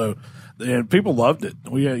class. So, and people loved it.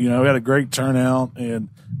 We had a great turnout, and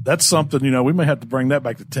that's something, we may have to bring that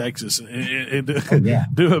back to Texas and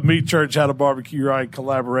do a Meat Church How to Barbecue Right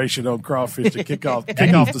collaboration on crawfish to kick off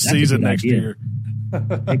the season next year.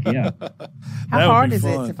 Heck yeah. How hard is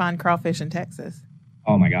it to find crawfish in Texas?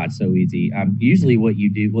 Oh my God, so easy. Usually what you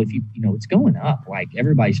do, well, if it's going up, like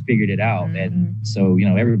everybody's figured it out. Mm-hmm. And so,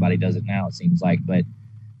 everybody does it now, it seems like, but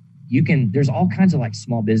there's all kinds of like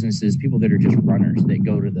small businesses, people that are just runners that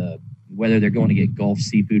go to whether they're going to get Gulf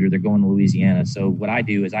seafood or they're going to Louisiana. So what I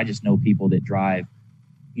do is I just know people that drive,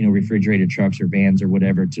 refrigerated trucks or vans or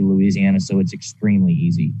whatever to Louisiana. So it's extremely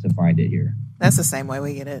easy to find it here. That's the same way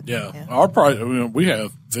we get it. Yeah. Our price, we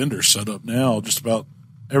have vendors set up now. Just about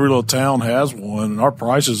every little town has one. And our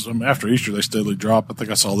prices, after Easter, they steadily drop. I think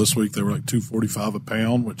I saw this week they were like $2.45 a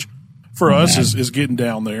pound, which for us is getting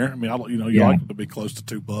down there. I mean, you like it to be close to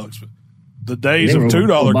 $2, but the days of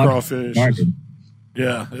 $2 crawfish.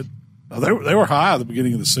 Yeah. They were high at the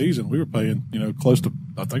beginning of the season. We were paying, close to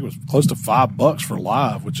 $5 for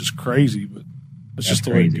live, which is crazy, but that's just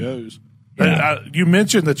the way it goes. Yeah. You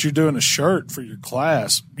mentioned that you're doing a shirt for your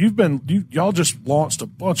class. Y'all just launched a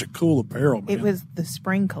bunch of cool apparel, man. It was the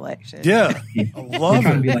spring collection. Yeah. I love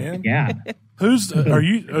it, man. Yeah. Who's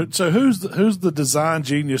the design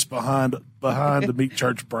genius behind the Meat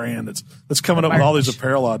Church brand that's coming up with all these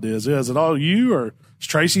apparel ideas? Is it all you, or is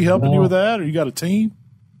Tracy helping you with that, or you got a team?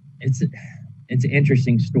 It's an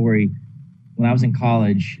interesting story. When I was in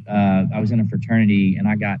college, I was in a fraternity, and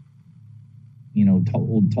I got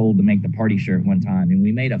told to make the party shirt one time, and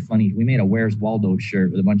we made a Where's Waldo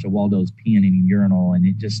shirt with a bunch of Waldos peeing in a urinal,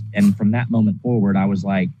 and from that moment forward, I was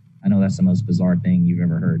like, I know that's the most bizarre thing you've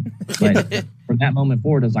ever heard, but from that moment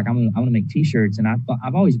forward, I was like, I'm gonna make T-shirts, and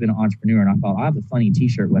I've always been an entrepreneur, and I thought I have a funny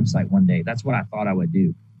T-shirt website one day. That's what I thought I would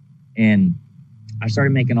do, and I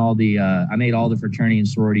started making I made all the fraternity and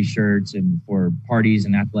sorority shirts and for parties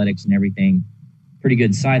and athletics and everything. Pretty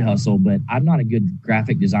good side hustle, but I'm not a good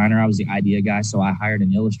graphic designer. I was the idea guy, so I hired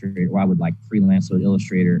an illustrator, or I would like freelance with an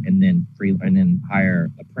illustrator and then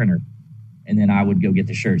hire a printer, and then I would go get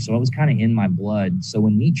the shirt. So it was kind of in my blood. So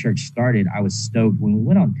when Meat Church started, I was stoked. When we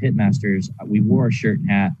went on Pitmasters, we wore a shirt and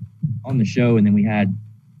hat on the show, and then we had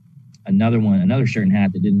another shirt and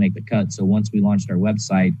hat that didn't make the cut. So once we launched our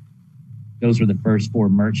website, those were the first 4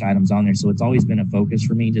 merch items on there. So it's always been a focus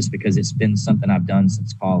for me, just because it's been something I've done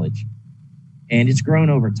since college. And it's grown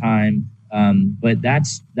over time, but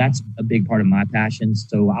that's a big part of my passion.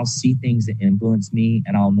 So I'll see things that influence me,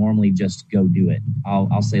 and I'll normally just go do it.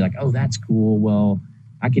 I'll say like, oh, that's cool. Well,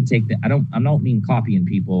 I could take that. I don't mean copying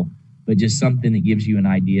people, but just something that gives you an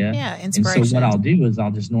idea. Yeah, inspiration. And so what I'll do is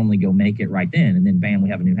I'll just normally go make it right then, and then bam, we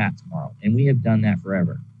have a new hat tomorrow. And we have done that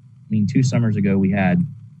forever. I mean, 2 summers ago we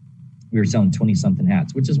were selling 20-something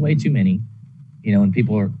hats, which is way too many, and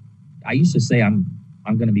I used to say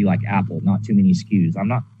I'm going to be like Apple, not too many SKUs. I'm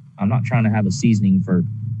not trying to have a seasoning for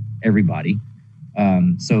everybody. But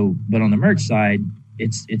on the merch side,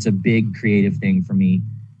 it's a big creative thing for me.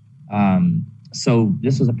 So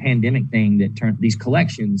this was a pandemic thing these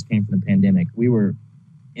collections came from the pandemic. We were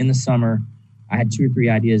in the summer. I had 2 or 3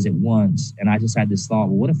 ideas at once, and I just had this thought,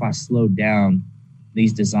 well, what if I slowed down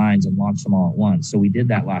these designs and launched them all at once? So we did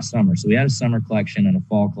that last summer. So we had a summer collection and a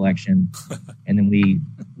fall collection, and then we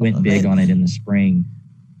went big on it in the spring.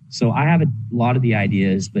 So I have a lot of the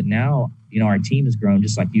ideas, but now, our team has grown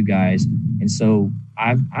just like you guys. And so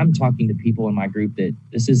I'm talking to people in my group that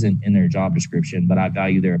this isn't in their job description, but I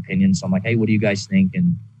value their opinion. So I'm like, hey, what do you guys think?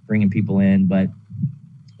 And bringing people in. But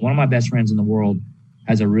one of my best friends in the world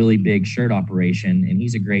has a really big shirt operation, and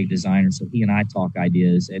he's a great designer. So he and I talk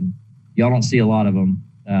ideas, and y'all don't see a lot of them.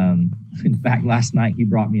 In fact, last night he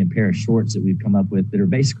brought me a pair of shorts that we've come up with that are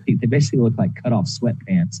basically look like cut off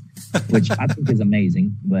sweatpants, which I think is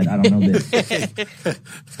amazing, but I don't know that.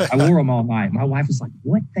 I wore them all night. My wife was like,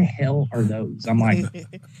 what the hell are those? I'm like,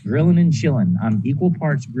 grilling and chilling. I'm equal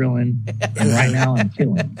parts grilling, and right now I'm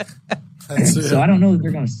chilling. So I don't know that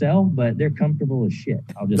they're going to sell, but they're comfortable as shit.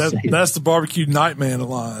 I'll just say that's the barbecue nightman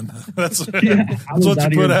line. That's what you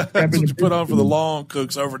put on for the long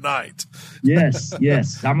cooks overnight. Yes.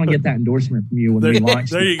 I'm going to get that endorsement from you when we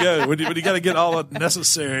launch. There you go. When you got to get all the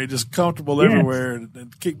necessary, just comfortable everywhere,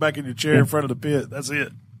 and kick back in your chair in front of the pit. That's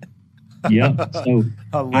it. Yep. So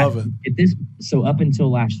I love it. So up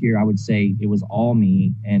until last year, I would say it was all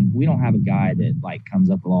me, and we don't have a guy that like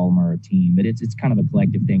comes up with all of them or a team, but it's kind of a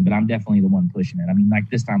collective thing. But I'm definitely the one pushing it. I mean, like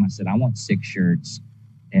this time I said I want 6 shirts,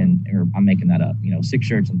 or I'm making that up. 6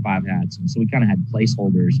 shirts and 5 hats, and so we kind of had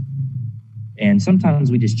placeholders. And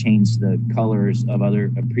sometimes we just change the colors of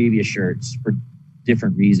previous shirts for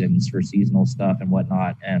different reasons, for seasonal stuff and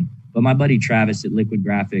whatnot. But my buddy Travis at Liquid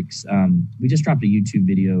Graphics, we just dropped a YouTube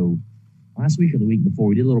video. last week or the week before,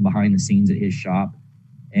 we did a little behind the scenes at his shop.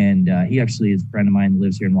 And he actually is a friend of mine that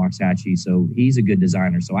lives here in Waxahachie. So he's a good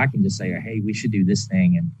designer. So I can just say, hey, we should do this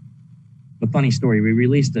thing. And the funny story, we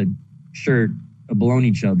released a shirt, a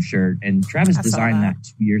bologna chub shirt, and Travis designed that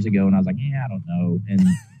 2 years ago. And I was like, I don't know. And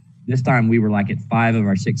this time we were like at 5 of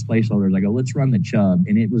our 6 placeholders. I go, let's run the chub.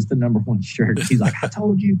 And it was the #1 shirt. He's like, I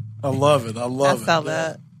told you. I love it. I saw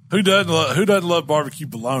that. Who doesn't love barbecue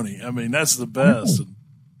bologna? I mean, that's the best.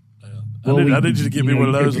 I need you to give me one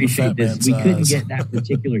of those in the fat man size. We couldn't get that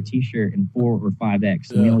particular T-shirt in 4 or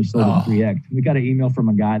 5X. And we only sold it in 3X. We got an email from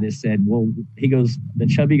a guy that said, well, he goes, the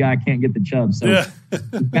chubby guy can't get the chub. So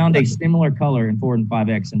we found a similar color in 4 and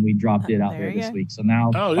 5X, and we dropped it out there this week. So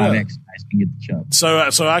now 5X guys can get the chub.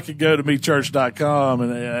 So I could go to meatchurch.com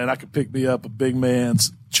and I could pick me up a big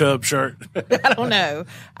man's chub shirt. I don't know.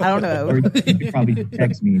 Or you could probably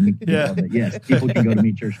text me and we can do all that. Yes, people can go to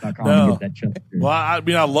meatchurch.com and get that chub shirt. Well, I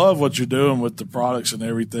mean, I love what you're doing with the products and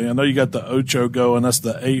everything. I know you got the Ocho going. That's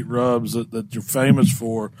the 8 rubs that you're famous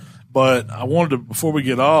for. But I wanted to, before we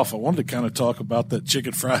get off, I wanted to kind of talk about that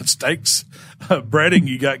chicken fried steaks breading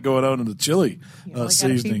you got going on in the chili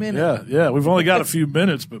seasoning. Yeah. We've only got a few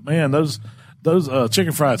minutes, but man, those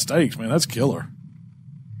chicken fried steaks, man, that's killer.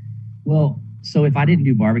 Well, so if I didn't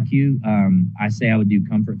do barbecue, I say I would do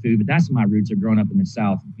comfort food, but that's my roots are growing up in the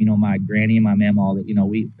South. You know, my granny and my mama, that,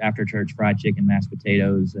 we after church fried chicken, mashed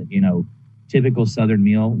potatoes, typical Southern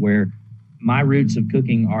meal, where my roots of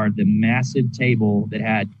cooking are the massive table that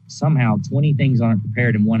had somehow 20 things on it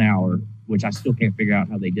prepared in 1 hour, which I still can't figure out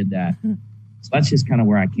how they did that. So that's just kind of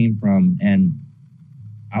where I came from. And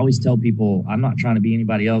I always tell people, I'm not trying to be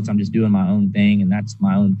anybody else. I'm just doing my own thing. And that's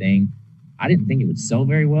my own thing. I didn't think it would sell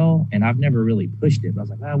very well, and I've never really pushed it. But I was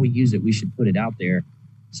like, we use it. We should put it out there.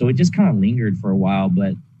 So it just kind of lingered for a while.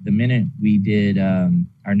 But the minute we did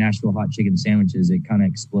our Nashville hot chicken sandwiches, it kind of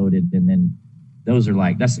exploded. And then those are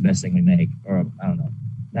that's the best thing we make. Or I don't know,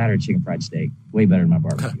 that or chicken fried steak. Way better than my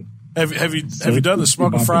barbecue. Have you done the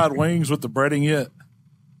smoking fried wings with the breading yet?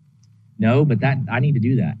 No, but I need to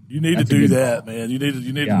do that. You need to do that, man. You need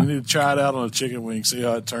to try it out on a chicken wing, see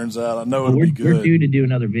how it turns out. I know it'll be good. We're due to do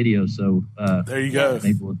another video, so there you go.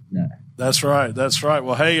 Maybe we'll do that. That's right.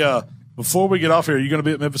 Well, hey, before we get off here, are you going to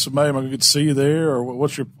be at Memphis in May? Am I going to get to see you there, or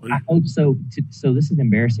what's your? I hope so. So this is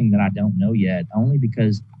embarrassing that I don't know yet, only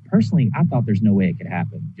because personally I thought there's no way it could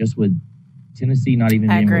happen. Just with Tennessee not even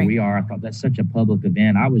being where we are, I thought that's such a public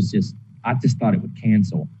event. I just thought it would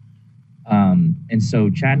cancel. And so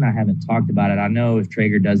Chad and I haven't talked about it. I know if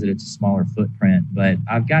Traeger does it, it's a smaller footprint, but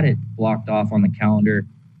I've got it blocked off on the calendar,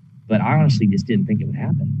 but I honestly just didn't think it would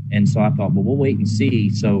happen. And so I thought, well, we'll wait and see.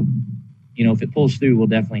 So, if it pulls through, we'll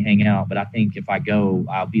definitely hang out. But I think if I go,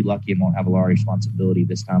 I'll be lucky and won't have a lot of responsibility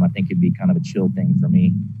this time. I think it'd be kind of a chill thing for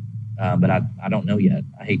me. But I don't know yet.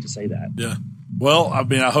 I hate to say that. Yeah. Well, I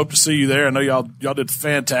mean, I hope to see you there. I know y'all did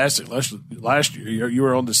fantastic last year. You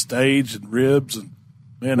were on the stage and ribs and,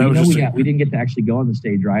 man, we didn't get to actually go on the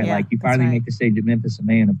stage, right? Yeah, you finally make the stage at Memphis in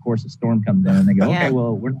May, and of course a storm comes in, and they go, okay,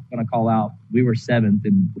 well, we're not going to call out. We were 7th,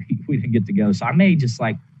 and we didn't get to go. So I may just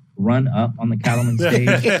run up on the Cattleman stage,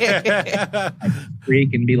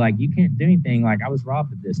 freak, and be like, you can't do anything. I was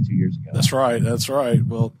robbed of this 2 years ago. That's right.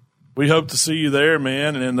 Well, we hope to see you there,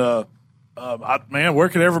 man. And man, where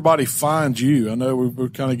can everybody find you? I know we're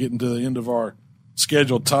kind of getting to the end of our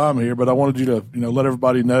scheduled time here, but I wanted you to let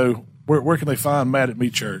everybody know. Where can they find Matt at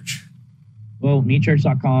Meat Church? Well,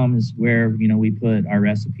 meatchurch.com is where, we put our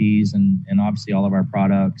recipes and obviously all of our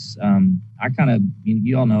products. I kind of,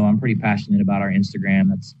 you all know I'm pretty passionate about our Instagram.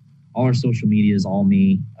 That's all our social media is all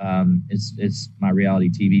me. It's my reality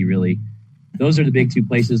TV, really. Those are the big 2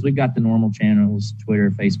 places. We've got the normal channels,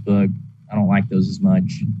 Twitter, Facebook. I don't like those as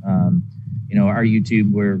much. Our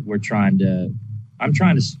YouTube, I'm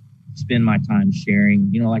trying to spend my time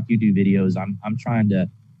sharing, like you do videos. I'm trying to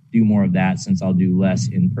do more of that since I'll do less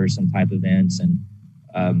in-person type events. And,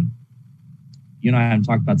 I haven't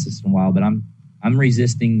talked about this in a while, but I'm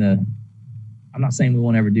resisting I'm not saying we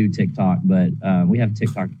won't ever do TikTok, but we have a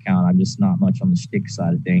TikTok account. I'm just not much on the shtick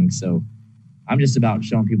side of things. So I'm just about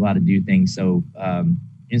showing people how to do things. So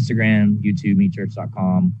Instagram, YouTube,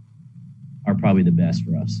 meatchurch.com are probably the best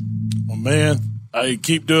for us. Well, man, hey,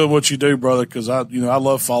 keep doing what you do, brother, because I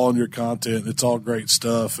love following your content. It's all great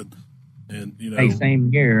stuff. And hey, same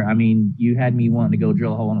here. I mean, you had me wanting to go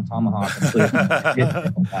drill a hole on a tomahawk. And put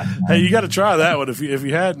it hey, you got to try that one. If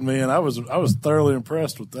you hadn't, man, I was thoroughly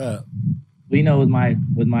impressed with that. Well, with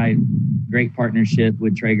my great partnership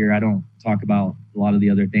with Traeger, I don't talk about a lot of the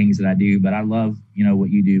other things that I do, but I love what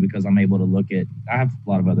you do because I'm able to look at. I have a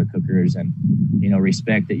lot of other cookers and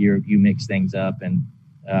respect that you mix things up and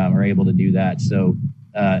are able to do that. So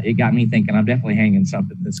it got me thinking I'm definitely hanging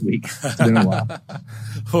something this week. It's been a while.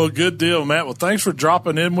 Well, good deal, Matt. Well, thanks for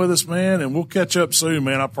dropping in with us, man, and we'll catch up soon,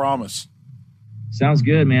 man. I promise. Sounds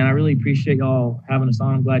good, man. I really appreciate y'all having us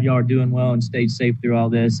on. I'm glad y'all are doing well and stayed safe through all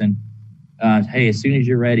this. And hey, as soon as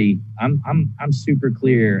you're ready, I'm super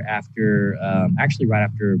clear after actually right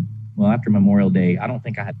after Memorial Day. I don't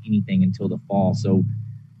think I have anything until the fall. So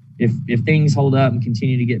if things hold up and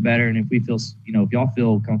continue to get better, and if we feel, if y'all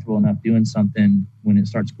feel comfortable enough doing something when it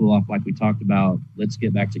starts to cool off, like we talked about, let's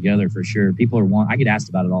get back together for sure. I get asked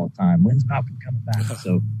about it all the time. When's Malcolm coming back?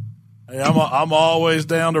 So hey, I'm always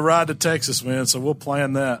down to ride to Texas, man. So we'll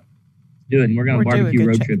plan that. Do it, and we're going to barbecue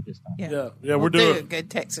road trip this time. Yeah, we're doing a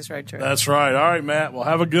good Texas road trip. That's right. All right, Matt. Well,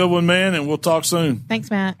 have a good one, man, and we'll talk soon.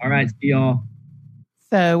 Thanks, Matt. All right, see y'all.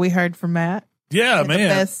 So we heard from Matt. Yeah, man. The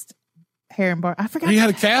best hair and bar. I forgot. He had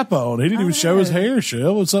a cap on. He didn't even show his hair,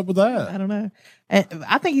 Shell. What's up with that? I don't know.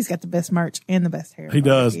 I think he's got the best merch and the best hair. He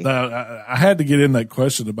does. Now, I had to get in that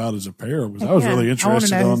question about his apparel because I was really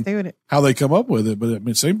interested on how they come up with it. But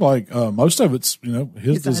it seemed like most of it's,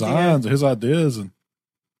 his designs, his ideas. And,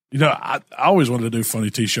 I always wanted to do funny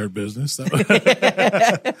T-shirt business. I think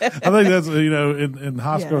that's, in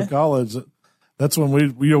high school and college, that's when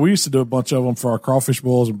we used to do a bunch of them for our crawfish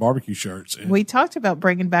boils and barbecue shirts. And we talked about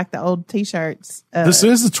bringing back the old T-shirts. This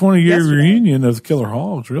is the 20-year reunion of the Killer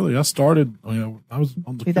Hogs. Really, I started. I was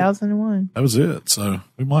on the 2001. That was it. So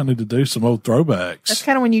we might need to do some old throwbacks. That's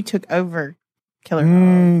kind of when you took over Killer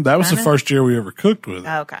Hogs. That was the first year we ever cooked with it.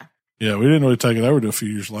 Oh, okay. Yeah, we didn't really take it over to a few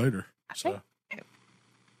years later. So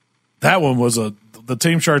that one was the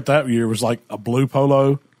team shirt that year was like a blue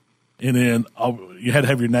polo. And then you had to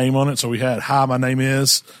have your name on it. So we had, hi, my name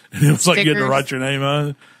is. And it was like you had to write your name on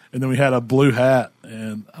it. And then we had a blue hat.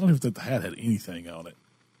 And I don't even think the hat had anything on it.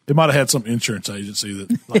 It might have had some insurance agency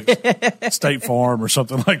that, like State Farm or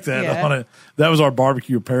something like that on it. That was our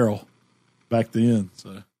barbecue apparel back then.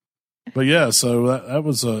 So, but yeah, so that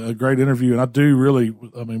was a great interview. And I do really,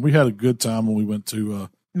 we had a good time when we went to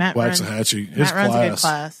Waxahachie. His runs a good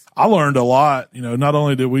class. I learned a lot. Not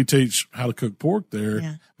only did we teach how to cook pork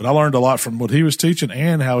there, but I learned a lot from what he was teaching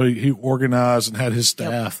and how he organized and had his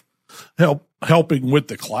staff helping with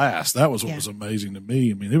the class. That was what was amazing to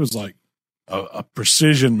me. It was like a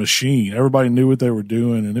precision machine. Everybody knew what they were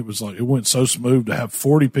doing, and it was like it went so smooth to have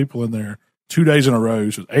 40 people in there 2 days in a row.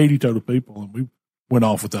 So 80 total people, and we went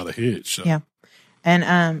off without a hitch. So. Yeah, and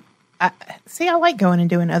I like going and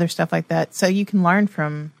doing other stuff like that, so you can learn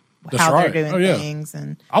from how they're doing things.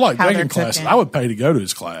 And I like baking classes. I would pay to go to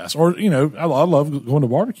his class, or I love going to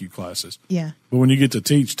barbecue classes. Yeah, but when you get to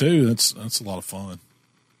teach too, that's a lot of fun.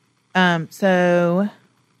 So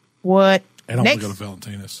what? And I want to go to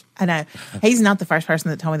Valentina's. I know he's not the first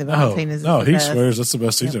person that told me that Valentina's. No, he swears that's the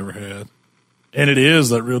best he's ever had. And it is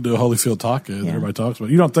that real deal Holyfield taco that everybody talks about.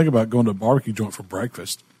 You don't think about going to a barbecue joint for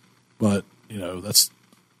breakfast, but that's.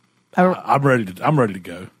 I'm ready to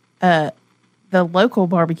go. The local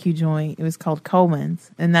barbecue joint, it was called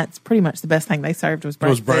Coleman's, and that's pretty much the best thing they served was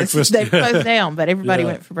breakfast. They closed down, but everybody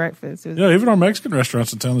went for breakfast. Even our Mexican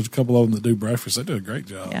restaurants in town, there's a couple of them that do breakfast. They do a great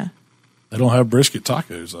job. Yeah. They don't have brisket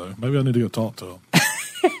tacos, though. Maybe I need to go talk to them.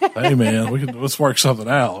 Hey, man, let's work something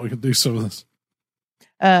out. We can do some of this.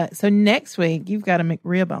 So next week, you've got a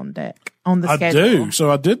McRib on deck on the schedule. I do. So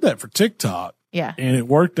I did that for TikTok. Yeah. And it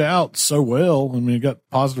worked out so well. It got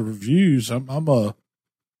positive reviews. I'm going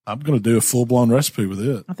to do a full-blown recipe with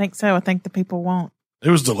it. I think so. I think the people won't.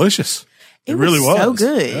 It was delicious. It really was. So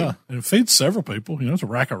good. Yeah. And it feeds several people. It's a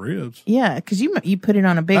rack of ribs. Yeah. Because you put it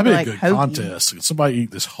on a big, that'd be a good contest. Somebody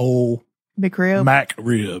eat this whole McRib? Mac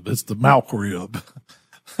rib. It's the Malk rib.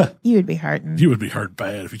 You would be hurting. You would be hurt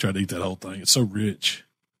bad if you tried to eat that whole thing. It's so rich.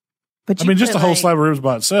 But just a whole slab of ribs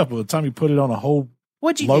by itself. By the time you put it on a whole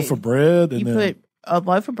loaf of bread, and you put a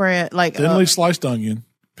loaf of bread, like thinly sliced onion,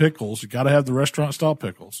 pickles. You got to have the restaurant style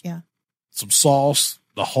pickles. Yeah. Some sauce,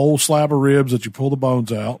 the whole slab of ribs that you pull the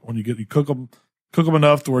bones out. When you cook them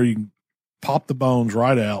enough to where you can pop the bones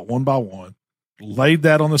right out one by one. Laid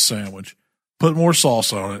that on the sandwich. Put more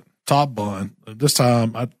sauce on it. Top bun. This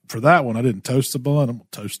time, for that one, I didn't toast the bun. I'm going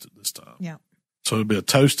to toast it this time. Yeah. So it'd be a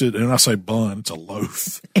toasted, and when I say bun, it's a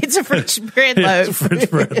loaf. It's a French bread loaf. It's a French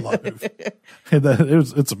bread loaf. And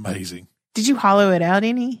it's amazing. Did you hollow it out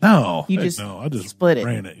any? No. I just split it.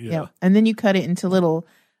 Ran it. Yeah. And then you cut it into little.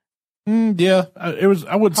 It was.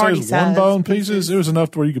 I wouldn't say it was one bone pieces. It was enough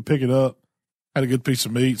to where you could pick it up. Had a good piece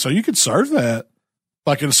of meat, so you could serve that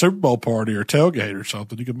like in a Super Bowl party or tailgate or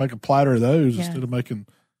something. You could make a platter of those instead of making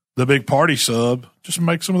the big party sub. Just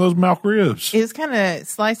make some of those Malk ribs. It was kind of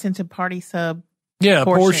sliced into party sub. Yeah,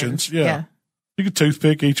 portions. Yeah. You could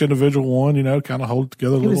toothpick each individual one. Kind of hold it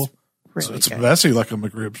together a little. Really it's good. messy like a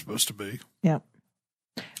McRib's supposed to be. Yep.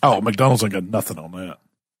 Oh, McDonald's ain't got nothing on that.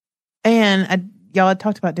 And y'all had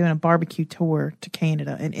talked about doing a barbecue tour to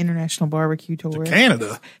Canada, an international barbecue tour. To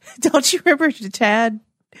Canada? Don't you remember Chad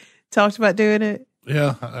talked about doing it?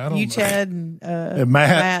 Yeah, I don't know. Chad, and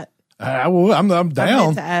Matt. I'm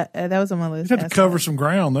down. That was on my list. You have to cover some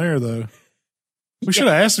ground there, though. We should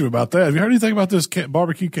have asked him about that. Have you heard anything about this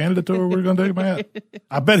barbecue Canada tour we're going to do, Matt?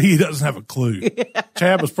 I bet he doesn't have a clue.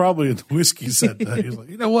 Chad was probably in the whiskeys that day. He was like,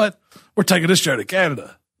 you know what? We're taking this show to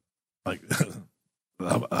Canada. Like,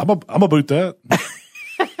 I'm a boot that.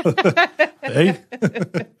 Hey,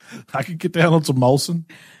 I could get down on some Molson.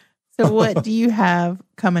 So what do you have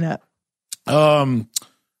coming up?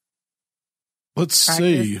 Let's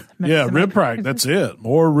see. Yeah, rib practice. That's it.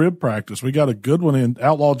 More rib practice. We got a good one in.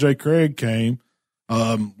 Outlaw J. Craig came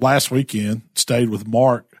last weekend, stayed with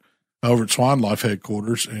Mark over at Swine Life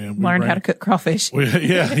headquarters. And we learned how to cook crawfish.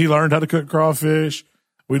 He learned how to cook crawfish.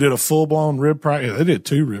 We did a full-blown rib practice. They did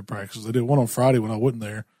 2 rib practices. They did one on Friday when I wasn't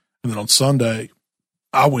there. And then on Sunday,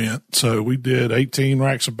 I went. So we did 18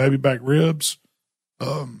 racks of baby back ribs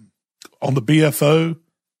on the BFO,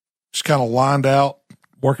 just kind of lined out,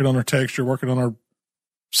 working on their texture, working on our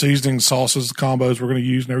seasoning, sauces, the combos we're going to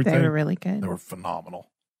use and everything. They were really good. They were phenomenal.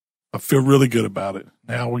 I feel really good about it.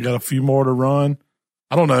 Now we got a few more to run.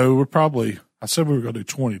 I don't know. I said we were going to do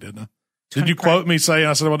 20, didn't I? Did you quote me saying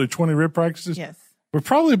I said I'm going to do 20 rib practices? Yes. We're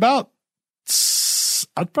probably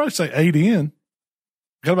I'd probably say 8 in.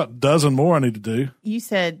 Got about a dozen more I need to do. You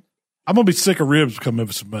said. I'm going to be sick of ribs come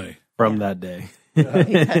Memphis in May. From that day.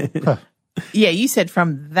 Yeah, you said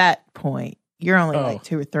from that point. You're only like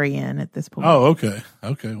 2 or 3 in at this point. Oh, okay.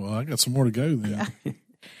 Okay. Well, I got some more to go then. Yeah.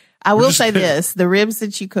 I will say this. The ribs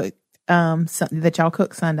that you cooked, that y'all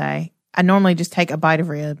cook Sunday, I normally just take a bite of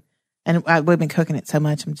rib. And we've been cooking it so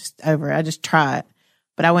much, I'm just over it. I just try it.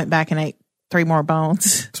 But I went back and ate 3 more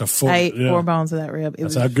bones. So 4 bones of that rib.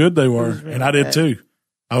 That's how good they were. Really and I did good. too.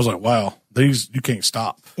 I was like, wow, these, you can't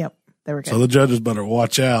stop. Yep. They were good. So the judges better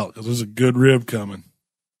watch out because there's a good rib coming.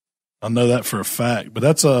 I know that for a fact. But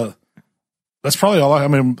that's probably all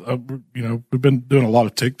we've been doing a lot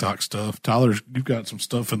of TikTok stuff. Tyler, you've got some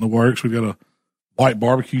stuff in the works. We've got a white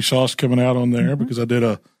barbecue sauce coming out on there because I did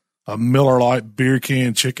a Miller Lite beer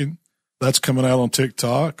can chicken. That's coming out on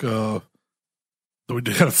TikTok. We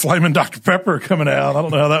did a Flaming Dr. Pepper coming out. I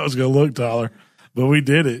don't know how that was going to look, Tyler, but we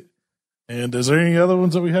did it. And is there any other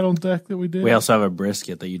ones that we had on deck that we did? We also have a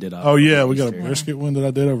brisket that you did. Oh yeah, we got a brisket one that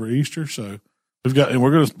I did over Easter. So we've got, and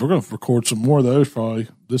we're gonna record some more of those probably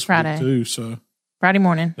this Friday week too. So Friday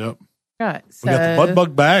morning. Yep. Right. So, We got the Bud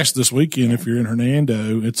Bug Bash this weekend. If you're in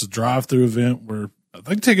Hernando, it's a drive-through event where I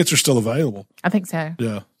think tickets are still available. I think so.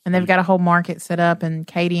 Yeah. And they've got a whole market set up, and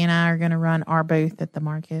Katie and I are going to run our booth at the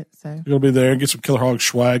market. So You're gonna be there. Get some Killer Hog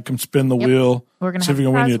swag. Come spin the wheel. we're going to See if have you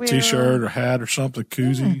can win you a prize wheel. T-shirt or hat or something,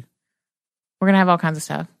 koozie. We're going to have all kinds of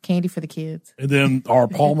stuff. Candy for the kids. And then our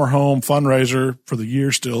Palmer Home fundraiser for the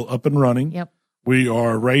year still up and running. Yep. We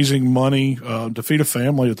are raising money to feed a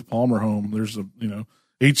family at the Palmer Home. There's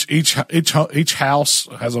each house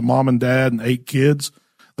has a mom and dad and 8 kids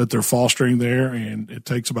that they're fostering there, and it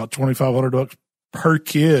takes about $2,500 per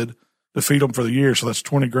kid to feed them for the year. So that's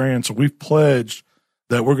 $20,000. So we've pledged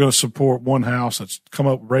that we're going to support one house that's come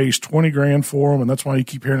up, raised $20,000 for them, and that's why you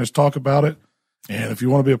keep hearing us talk about it. And if you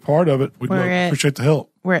want to be a part of it, we'd appreciate the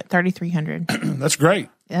help. We're at 3,300. That's great.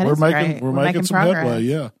 We're making some progress. headway.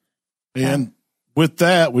 Yeah. And with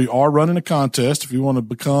that, we are running a contest. If you want to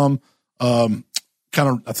become I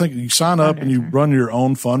think you sign up and you run your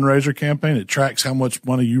own fundraiser campaign. It tracks how much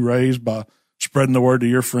money you raise by spreading the word to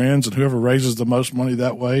your friends, and whoever raises the most money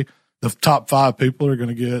that way, the top 5 people are going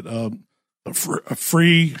to get a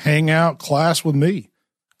free hangout class with me.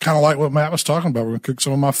 Kind of like what Matt was talking about. We're going to cook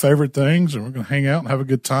some of my favorite things, and we're going to hang out and have a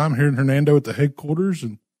good time here in Hernando at the headquarters.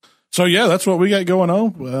 And so, yeah, that's what we got going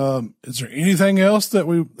on. Is there anything else that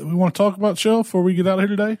we want to talk about, Shell, before we get out of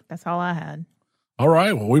here today? That's all I had. All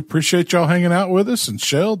right. Well, we appreciate y'all hanging out with us. And,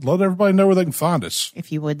 Shell, let everybody know where they can find us.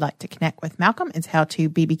 If you would like to connect with Malcolm, it's How to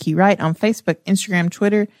BBQ Right on Facebook, Instagram,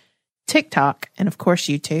 Twitter, TikTok, and, of course,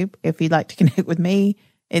 YouTube. If you'd like to connect with me,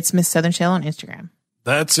 it's Miss Southern Shell on Instagram.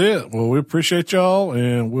 That's it. Well, we appreciate y'all,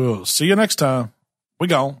 and we'll see you next time. We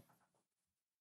gone.